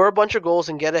score a bunch of goals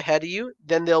and get ahead of you,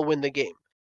 then they'll win the game.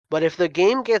 But if the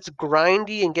game gets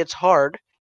grindy and gets hard,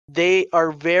 they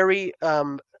are very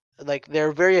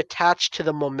they're very attached to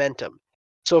the momentum.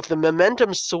 So if the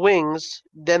momentum swings,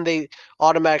 then they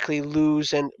automatically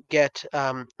lose and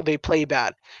they play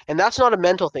bad. And that's not a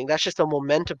mental thing. That's just a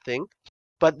momentum thing.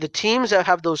 But the teams that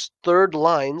have those third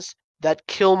lines that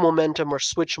kill momentum or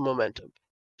switch momentum.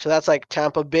 So that's like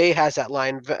Tampa Bay has that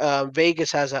line.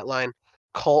 Vegas has that line.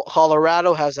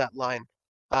 Colorado has that line.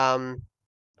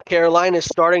 Carolina is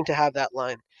starting to have that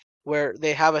line where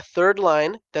they have a third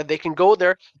line that they can go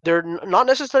there. They're not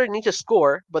necessarily need to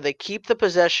score, but they keep the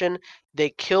possession. They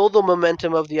kill the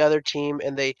momentum of the other team,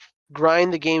 and they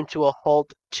grind the game to a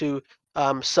halt to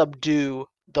subdue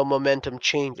the momentum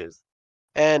changes.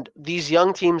 And these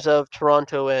young teams of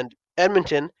Toronto and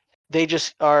Edmonton, they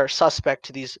just are suspect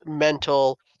to these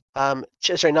mental, not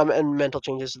mental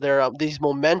changes. They're these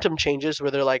momentum changes where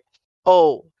they're like,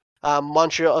 oh,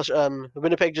 Montreal,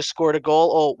 Winnipeg just scored a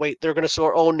goal. Oh, wait, they're going to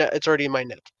score. Oh, it's already in my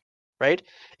net, right?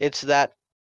 It's that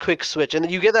quick switch.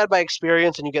 And you get that by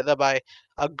experience and you get that by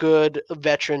a good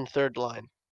veteran third line.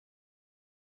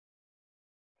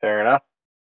 Fair enough.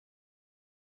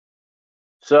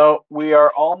 So we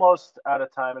are almost out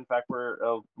of time. In fact, ran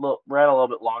a little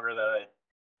bit longer than I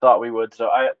thought we would. So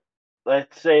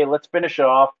let's finish it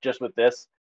off just with this.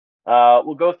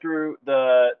 We'll go through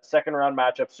the second round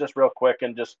matchups just real quick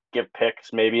and just give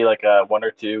picks, maybe like a 1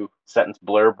 or 2 sentence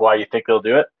blurb why you think they'll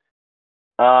do it.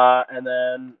 And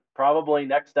then probably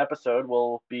next episode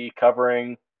we'll be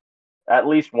covering at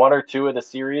least 1 or 2 of the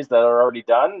series that are already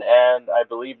done, and I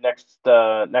believe next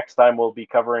time we'll be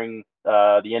covering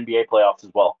the NBA playoffs as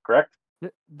well. Correct?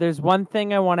 There's one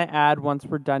thing I want to add once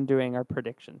we're done doing our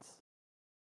predictions.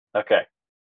 Okay.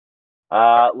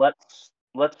 Let's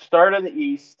start in the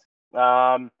East.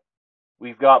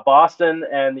 We've got Boston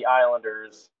and the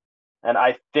Islanders, and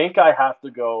I think I have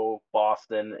to go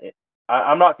Boston.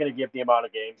 I'm not going to give the amount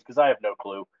of games because I have no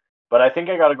clue, but I think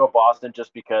I got to go Boston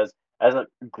just because, as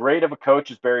great of a coach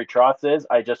as Barry Trotz is,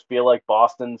 I just feel like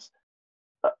Boston's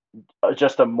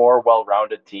just a more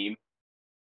well-rounded team,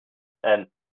 and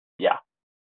yeah.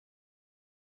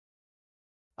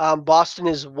 Boston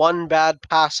is one bad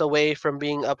pass away from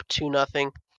being up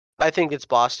 2-0. I think it's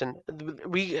Boston.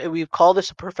 We call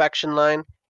this a perfection line,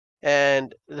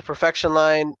 and the perfection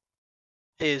line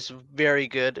is very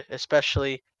good,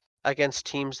 especially against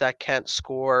teams that can't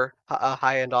score a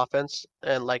high-end offense,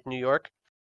 and like New York.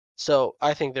 So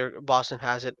I think Boston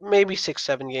has it. Maybe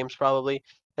 6-7 games probably,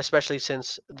 especially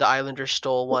since the Islanders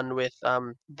stole one with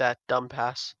that dumb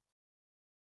pass.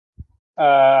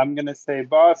 I'm gonna say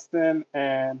Boston,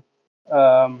 and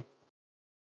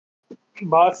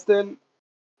Boston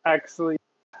actually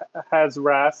has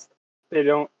Rask. They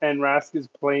don't, and Rask is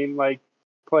playing like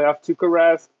playoff Tuukka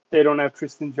Rask. They don't have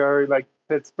Tristan Jarry like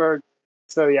Pittsburgh.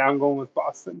 So yeah, I'm going with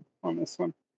Boston on this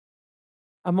one.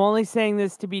 I'm only saying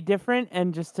this to be different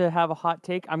and just to have a hot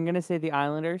take. I'm going to say the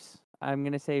Islanders. I'm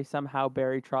going to say somehow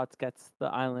Barry Trotz gets the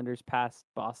Islanders past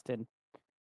Boston.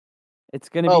 It's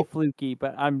going to be fluky,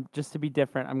 but just to be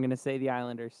different, I'm going to say the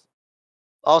Islanders.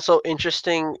 Also,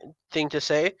 interesting thing to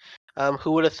say.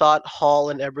 Who would have thought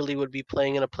Hall and Eberle would be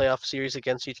playing in a playoff series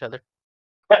against each other?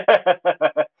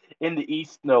 In the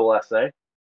East, no less, eh?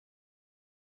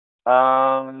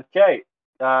 Okay.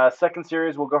 Second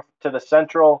series, we'll go to the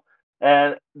Central.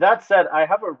 And that said, I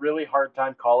have a really hard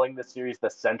time calling this series the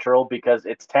Central because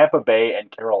it's Tampa Bay and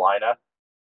Carolina.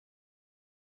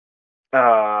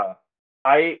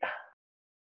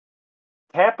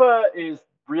 Tampa is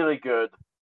really good.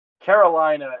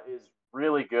 Carolina is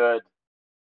really good.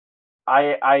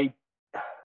 I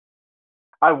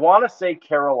want to say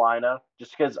Carolina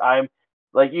just because I'm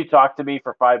like, you talked to me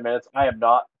for 5 minutes. I am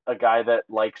not a guy that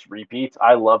likes repeats.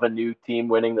 I love a new team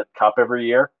winning the cup every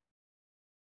year.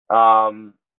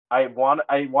 I want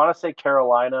to say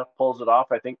Carolina pulls it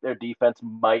off. I think their defense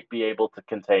might be able to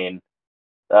contain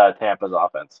Tampa's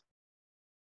offense.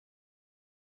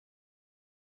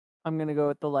 I'm going to go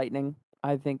with the Lightning.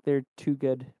 I think they're too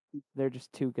good. They're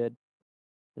just too good.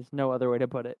 There's no other way to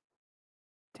put it.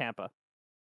 Tampa.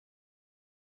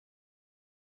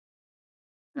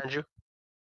 Andrew?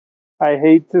 I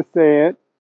hate to say it,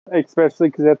 especially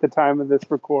because at the time of this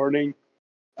recording,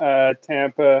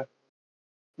 Tampa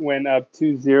went up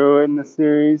 2-0 in the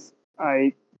series.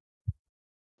 I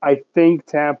think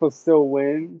Tampa still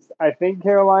wins. I think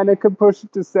Carolina could push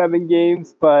it to 7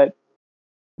 games, but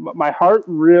my heart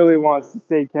really wants to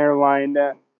say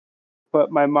Carolina, but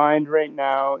my mind right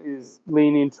now is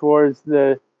leaning towards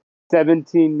the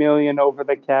 $17 million over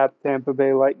the cap Tampa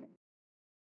Bay Lightning.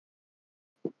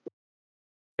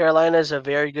 Carolina is a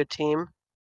very good team.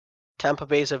 Tampa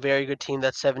Bay is a very good team.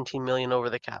 That's $17 million over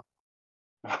the cap.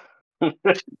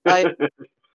 I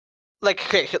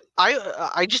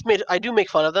do make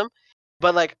fun of them,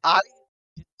 but like I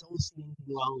don't see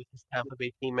anything wrong with this Tampa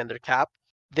Bay team and their cap.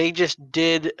 They just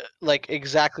did like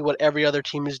exactly what every other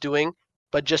team is doing,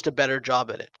 but just a better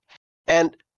job at it.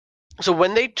 And so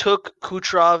when they took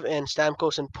Kucherov and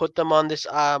Stamkos and put them on this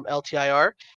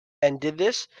LTIR and did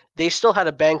this, they still had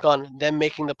a bank on them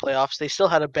making the playoffs. They still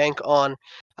had a bank on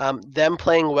them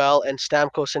playing well and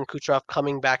Stamkos and Kucherov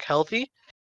coming back healthy.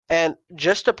 And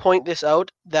just to point this out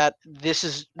that this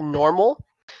is normal,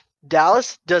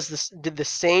 Dallas did the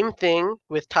same thing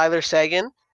with Tyler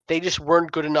Seguin. They just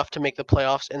weren't good enough to make the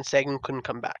playoffs, and Seguin couldn't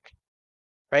come back.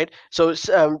 Right? So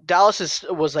Dallas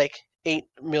was like $8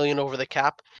 million over the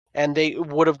cap, and they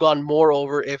would have gone more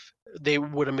over if they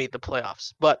would have made the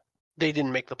playoffs, but they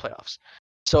didn't make the playoffs.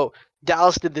 So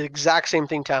Dallas did the exact same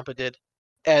thing Tampa did,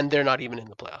 and they're not even in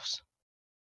the playoffs.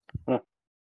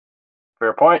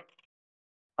 Fair point.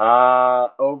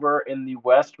 Over in the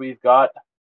West, we've got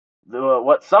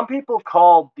what some people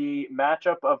call the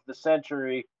matchup of the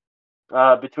century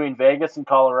between Vegas and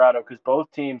Colorado, because both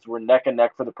teams were neck and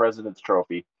neck for the President's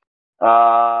Trophy.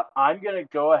 I'm going to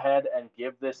go ahead and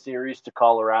give this series to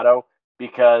Colorado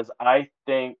because I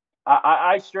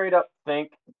straight up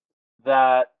think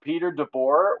that Peter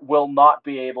DeBoer will not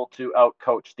be able to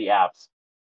outcoach the Avs.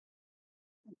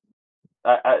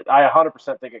 I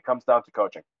 100% think it comes down to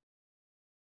coaching.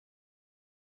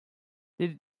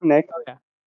 Nick? Yeah.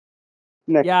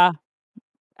 Nick? Yeah.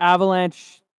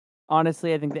 Avalanche.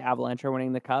 Honestly, I think the Avalanche are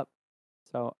winning the cup.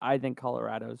 So I think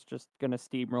Colorado's just going to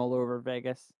steamroll over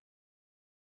Vegas.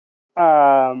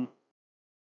 I'm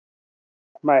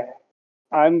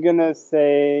gonna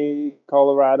say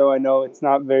Colorado. I know it's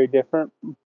not very different,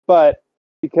 but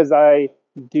because I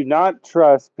do not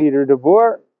trust Peter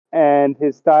DeBoer and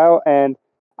his style, and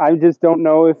I just don't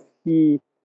know if he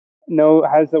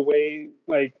has a way,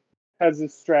 like has a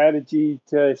strategy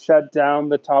to shut down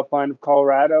the top line of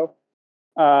Colorado.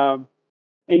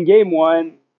 In game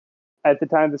one, at the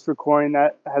time of this recording,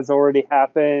 that has already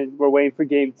happened. We're waiting for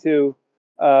game two.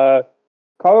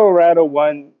 Colorado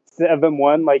won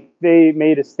 7-1. Like, they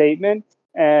made a statement,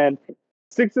 and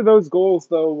 6 of those goals,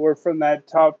 though, were from that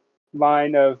top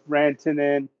line of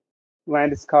Rantanen,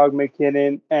 Landeskog,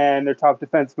 McKinnon, and their top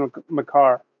defense,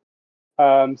 Makar.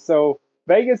 So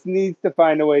Vegas needs to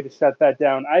find a way to shut that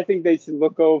down. I think they should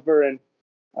look over and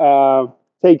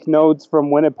take notes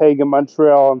from Winnipeg and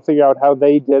Montreal and figure out how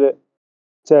they did it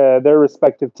to their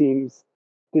respective teams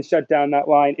to shut down that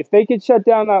line. If they could shut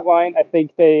down that line, I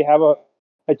think they have a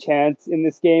chance in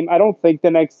this game. I don't think the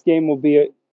next game will be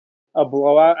a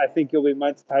blowout. I think it'll be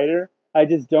much tighter. I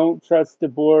just don't trust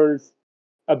DeBoer's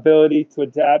ability to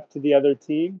adapt to the other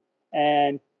team.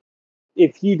 And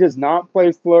if he does not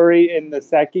play Fleury in the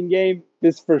second game,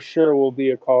 this for sure will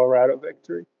be a Colorado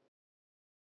victory.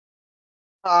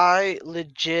 I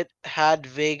legit had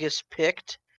Vegas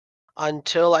picked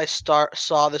until I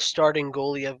saw the starting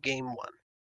goalie of game one.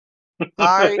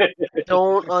 I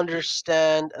don't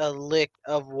understand a lick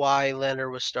of why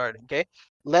Leonard was starting, okay?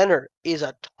 Leonard is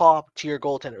a top tier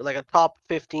goaltender, like a top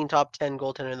 15, top 10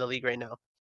 goaltender in the league right now.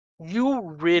 You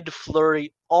rid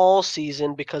Fleury all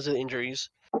season because of injuries,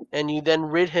 and you then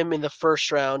rid him in the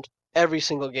first round every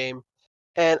single game.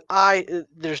 And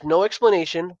there's no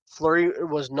explanation. Fleury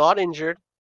was not injured.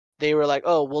 They were like,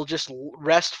 oh, we'll just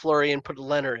rest Fleury and put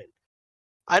Leonard in.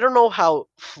 I don't know how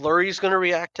Fleury's going to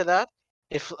react to that.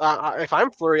 If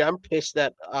I'm Fleury, I'm pissed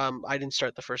that I didn't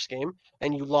start the first game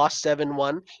and you lost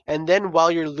 7-1. And then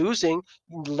while you're losing,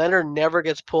 Leonard never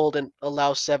gets pulled and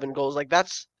allows 7 goals. Like,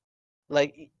 that's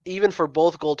like, even for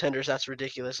both goaltenders, that's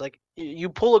ridiculous. Like, you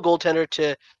pull a goaltender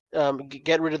to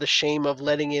get rid of the shame of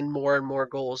letting in more and more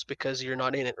goals because you're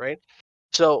not in it, right?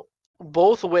 So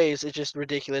both ways, it's just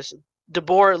ridiculous.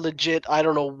 DeBoer, legit, I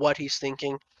don't know what he's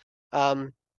thinking.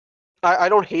 Um, I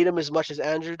don't hate him as much as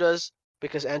Andrew does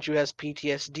because Andrew has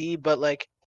PTSD, but like,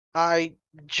 I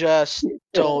just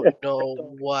don't know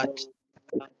what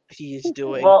he's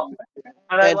doing. Well,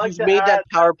 and I'd And like he's to made add, that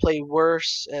power play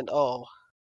worse, and oh.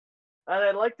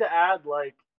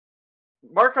 like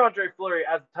Marc-Andre Fleury,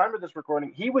 at the time of this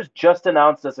recording, he was just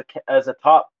announced as a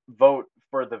top vote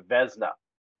for the Vezina.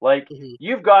 Like, Mhm.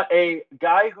 you've got a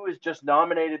guy who is just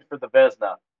nominated for the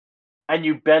Vezina, and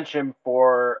you bench him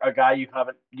for a guy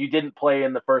you didn't play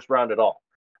in the first round at all.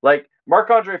 Like,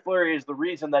 Marc-Andre Fleury is the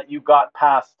reason that you got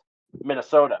past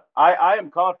Minnesota. I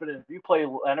am confident if you play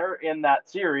Leonard in that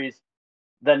series,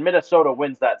 then Minnesota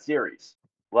wins that series.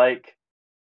 Like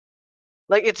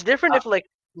It's different if like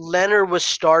Leonard was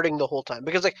starting the whole time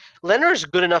because like Leonard's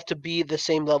good enough to be the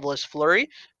same level as Fleury,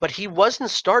 but he wasn't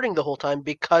starting the whole time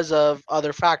because of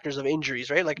other factors of injuries,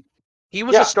 right? Like, he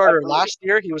was a starter absolutely. last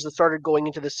year. He was the starter going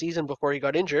into the season before he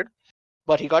got injured,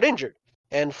 but he got injured,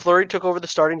 and Fleury took over the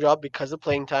starting job because of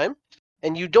playing time.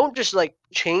 And you don't just like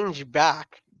change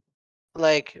back,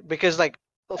 like, because like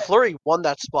Fleury won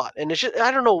that spot, and it's just,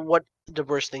 I don't know what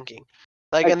DeBoer's thinking.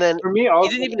 Like, and then For me, he also,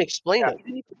 didn't even explain yeah,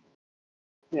 it.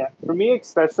 yeah. For me,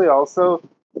 especially, also,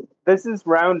 this is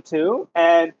round 2,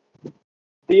 and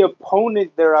the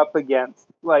opponent they're up against,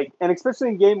 like, and especially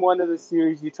in game 1 of the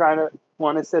series, you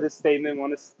want to set a statement,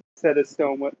 want to set a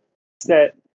stone,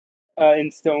 set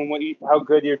in stone how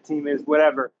good your team is,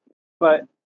 whatever. But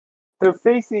they're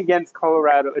facing against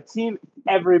Colorado, a team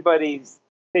everybody's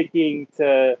picking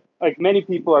to, like, many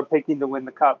people are picking to win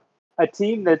the cup, a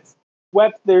team that's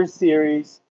swept their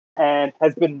series and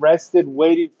has been rested,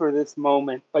 waiting for this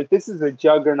moment. Like, this is a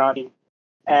juggernaut,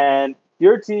 and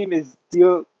your team is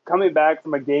still coming back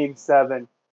from a game 7,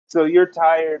 so you're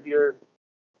tired. You're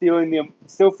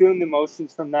still feeling the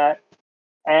emotions from that,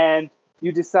 and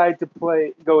you decide to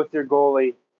go with your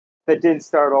goalie that didn't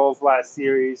start all of last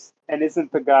series and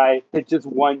isn't the guy that just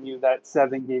won you that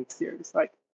 7-game series.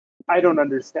 Like, I don't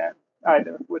understand.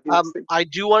 either. What do you think? I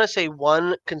do want to say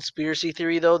one conspiracy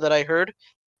theory though that I heard.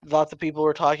 Lots of people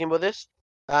were talking about this.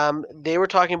 They were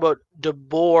talking about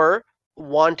DeBoer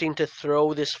wanting to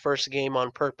throw this first game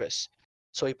on purpose.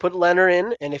 So he put Leonard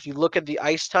in, and if you look at the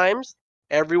ice times,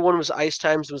 ice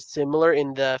times was similar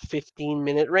in the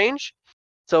 15-minute range.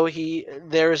 So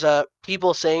there's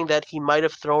people saying that he might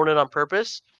have thrown it on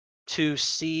purpose to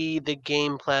see the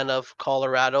game plan of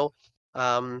Colorado.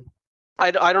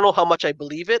 I don't know how much I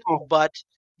believe it, Oh. but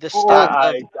the Oh, stats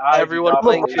of I do everyone not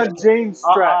playing believe it. 50. LeBron James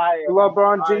strat.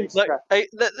 LeBron I- James Like,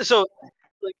 strat. so,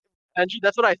 like, Andrew,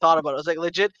 that's what I thought about. I was like,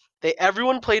 legit.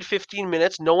 Everyone played 15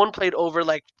 minutes. No one played over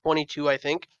like 22, I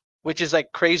think, which is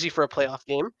like crazy for a playoff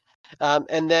game.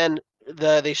 And then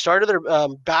they started their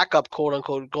backup quote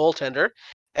unquote goaltender,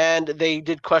 and they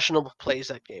did questionable plays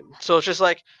that game. So it's just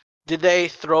like, did they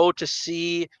throw to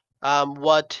see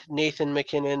what Nathan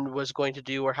McKinnon was going to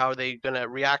do or how they going to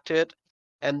react to it,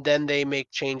 and then they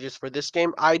make changes for this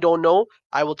game? I don't know.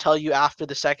 I will tell you after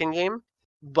the second game,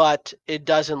 but it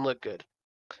doesn't look good.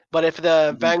 But if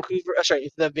the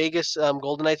if the Vegas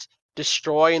Golden Knights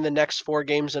destroy in the next 4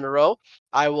 games in a row,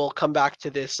 I will come back to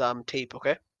this tape.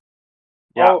 Okay.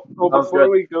 Yeah, sounds Before good.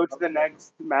 we go to the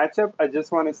next matchup, I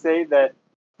just want to say that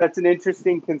that's an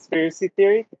interesting conspiracy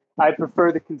theory. I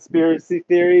prefer the conspiracy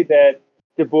theory that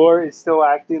DeBoer is still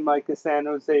acting like a San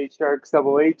Jose Sharks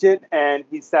double agent and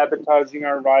he's sabotaging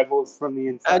our rivals from the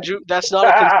inside. Andrew, that's not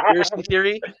a conspiracy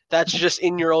theory. That's just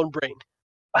in your own brain.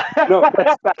 No,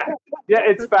 that's fact. Yeah,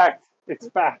 it's fact. It's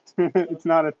fact. It's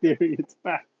not a theory. It's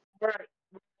fact.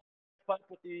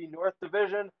 With the North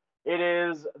Division, it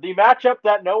is the matchup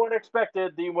that no one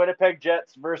expected: the Winnipeg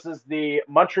Jets versus the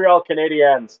Montreal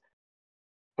Canadiens.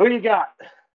 Who you got?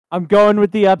 I'm going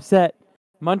with the upset.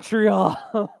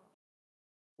 Montreal.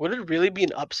 Would it really be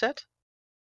an upset?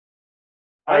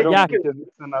 I don't Yeah. think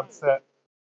it's an upset.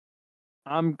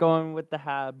 I'm going with the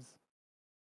Habs.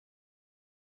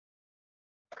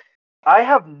 I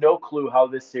have no clue how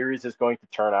this series is going to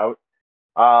turn out,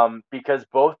 because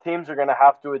both teams are going to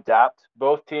have to adapt.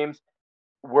 Both teams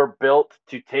were built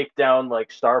to take down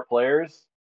like star players.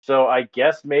 So I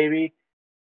guess maybe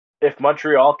if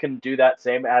Montreal can do that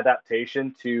same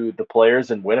adaptation to the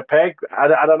players in Winnipeg, I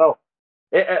don't know.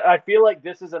 I feel like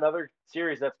this is another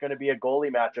series that's going to be a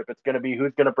goalie matchup. It's going to be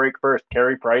who's going to break first,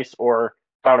 Carey Price or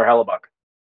Connor Hellebuck.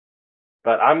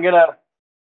 But I'm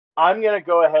gonna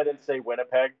go ahead and say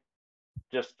Winnipeg.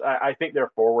 I think their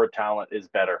forward talent is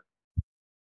better.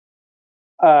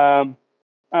 I'm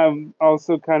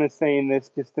also kind of saying this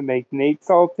just to make Nate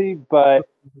salty, but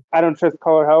I don't trust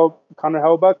Connor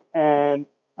Hellebuck, and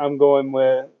I'm going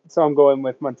with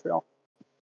Montreal.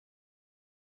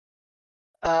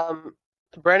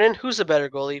 Brennan, who's the better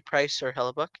goalie, Price or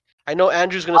Hellebuck? I know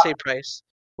Andrew's gonna say Price.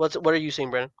 What are you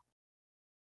saying, Brennan?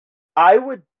 I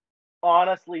would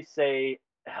honestly say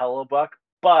Hellebuck,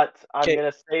 but I'm Okay.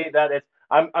 gonna say that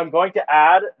I'm going to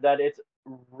add that it's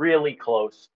really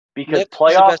close because Nick,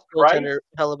 who's the playoff best Price, goaltender,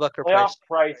 Hellebuck or playoff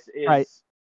Price? Price is Right.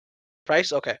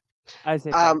 Price. Okay. I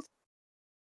say Price.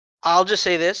 I'll just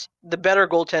say this: the better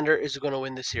goaltender is going to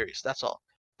win this series. That's all.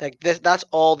 That's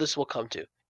all this will come to.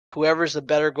 Whoever's the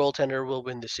better goaltender will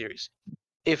win the series.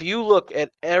 If you look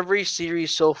at every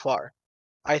series so far,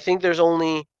 I think there's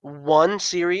only one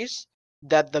series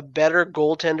that the better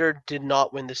goaltender did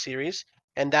not win the series,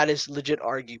 and that is legit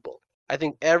arguable. I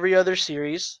think every other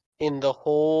series in the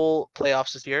whole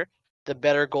playoffs this year, the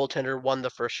better goaltender won the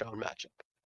first round matchup.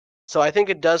 So I think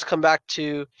it does come back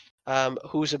to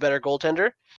who's a better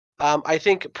goaltender. I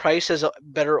think Price has a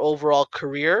better overall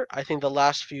career. I think the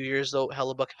last few years, though,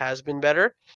 Hellebuck has been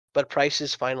better, but Price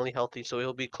is finally healthy, so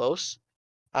he'll be close.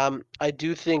 I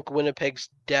do think Winnipeg's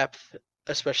depth,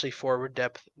 especially forward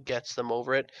depth, gets them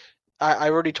over it. I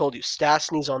already told you,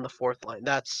 Stastny's on the fourth line.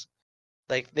 That's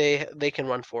like they can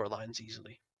run 4 lines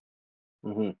easily.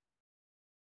 Mm-hmm.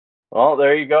 Well,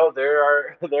 there you go.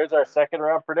 There's our second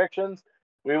round predictions.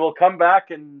 We will come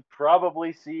back and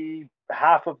probably see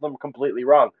half of them completely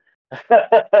wrong.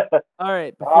 All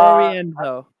right, before we end,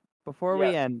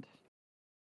 yes.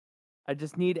 I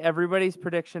just need everybody's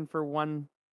prediction for one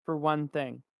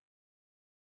thing.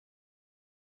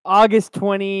 August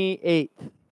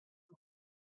 28th.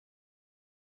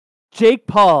 Jake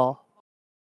Paul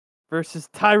versus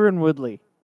Tyron Woodley.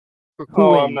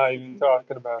 Who I'm wins? not even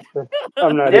talking about it.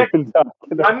 I'm not Nick, even talking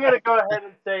about I'm going to go ahead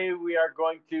and say we are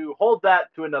going to hold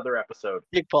that to another episode.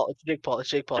 Jake Paul. It's Jake Paul. It's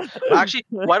Jake Paul. Actually,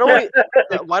 why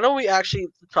don't we actually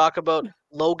talk about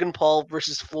Logan Paul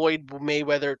versus Floyd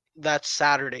Mayweather? That's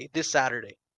Saturday. This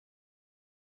Saturday.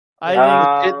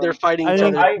 They're fighting I each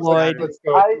think other. Floyd- Let's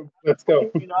go. Let's go.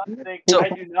 I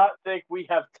do not think we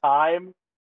have time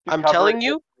I'm cover telling it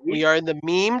you, this week. we are in the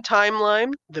meme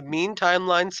timeline. The meme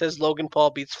timeline says Logan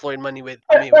Paul beats Floyd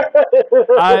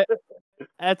Mayweather.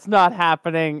 That's not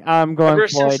happening. I'm going Ever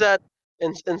since Floyd. that,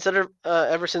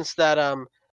 ever since that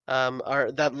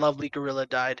that lovely gorilla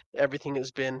died, everything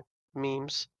has been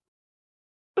memes.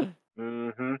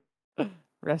 Mm-hmm.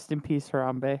 Rest in peace,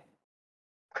 Harambe.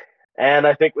 And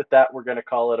I think with that, we're going to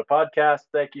call it a podcast.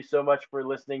 Thank you so much for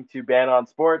listening to Ban on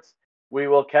Sports. We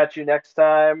will catch you next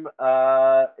time.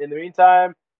 In the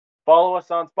meantime, follow us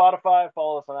on Spotify,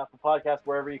 follow us on Apple Podcasts,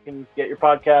 wherever you can get your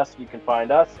podcasts, you can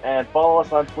find us, and follow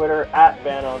us on Twitter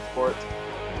 @Ban on Sports.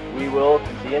 We will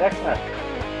see you next time.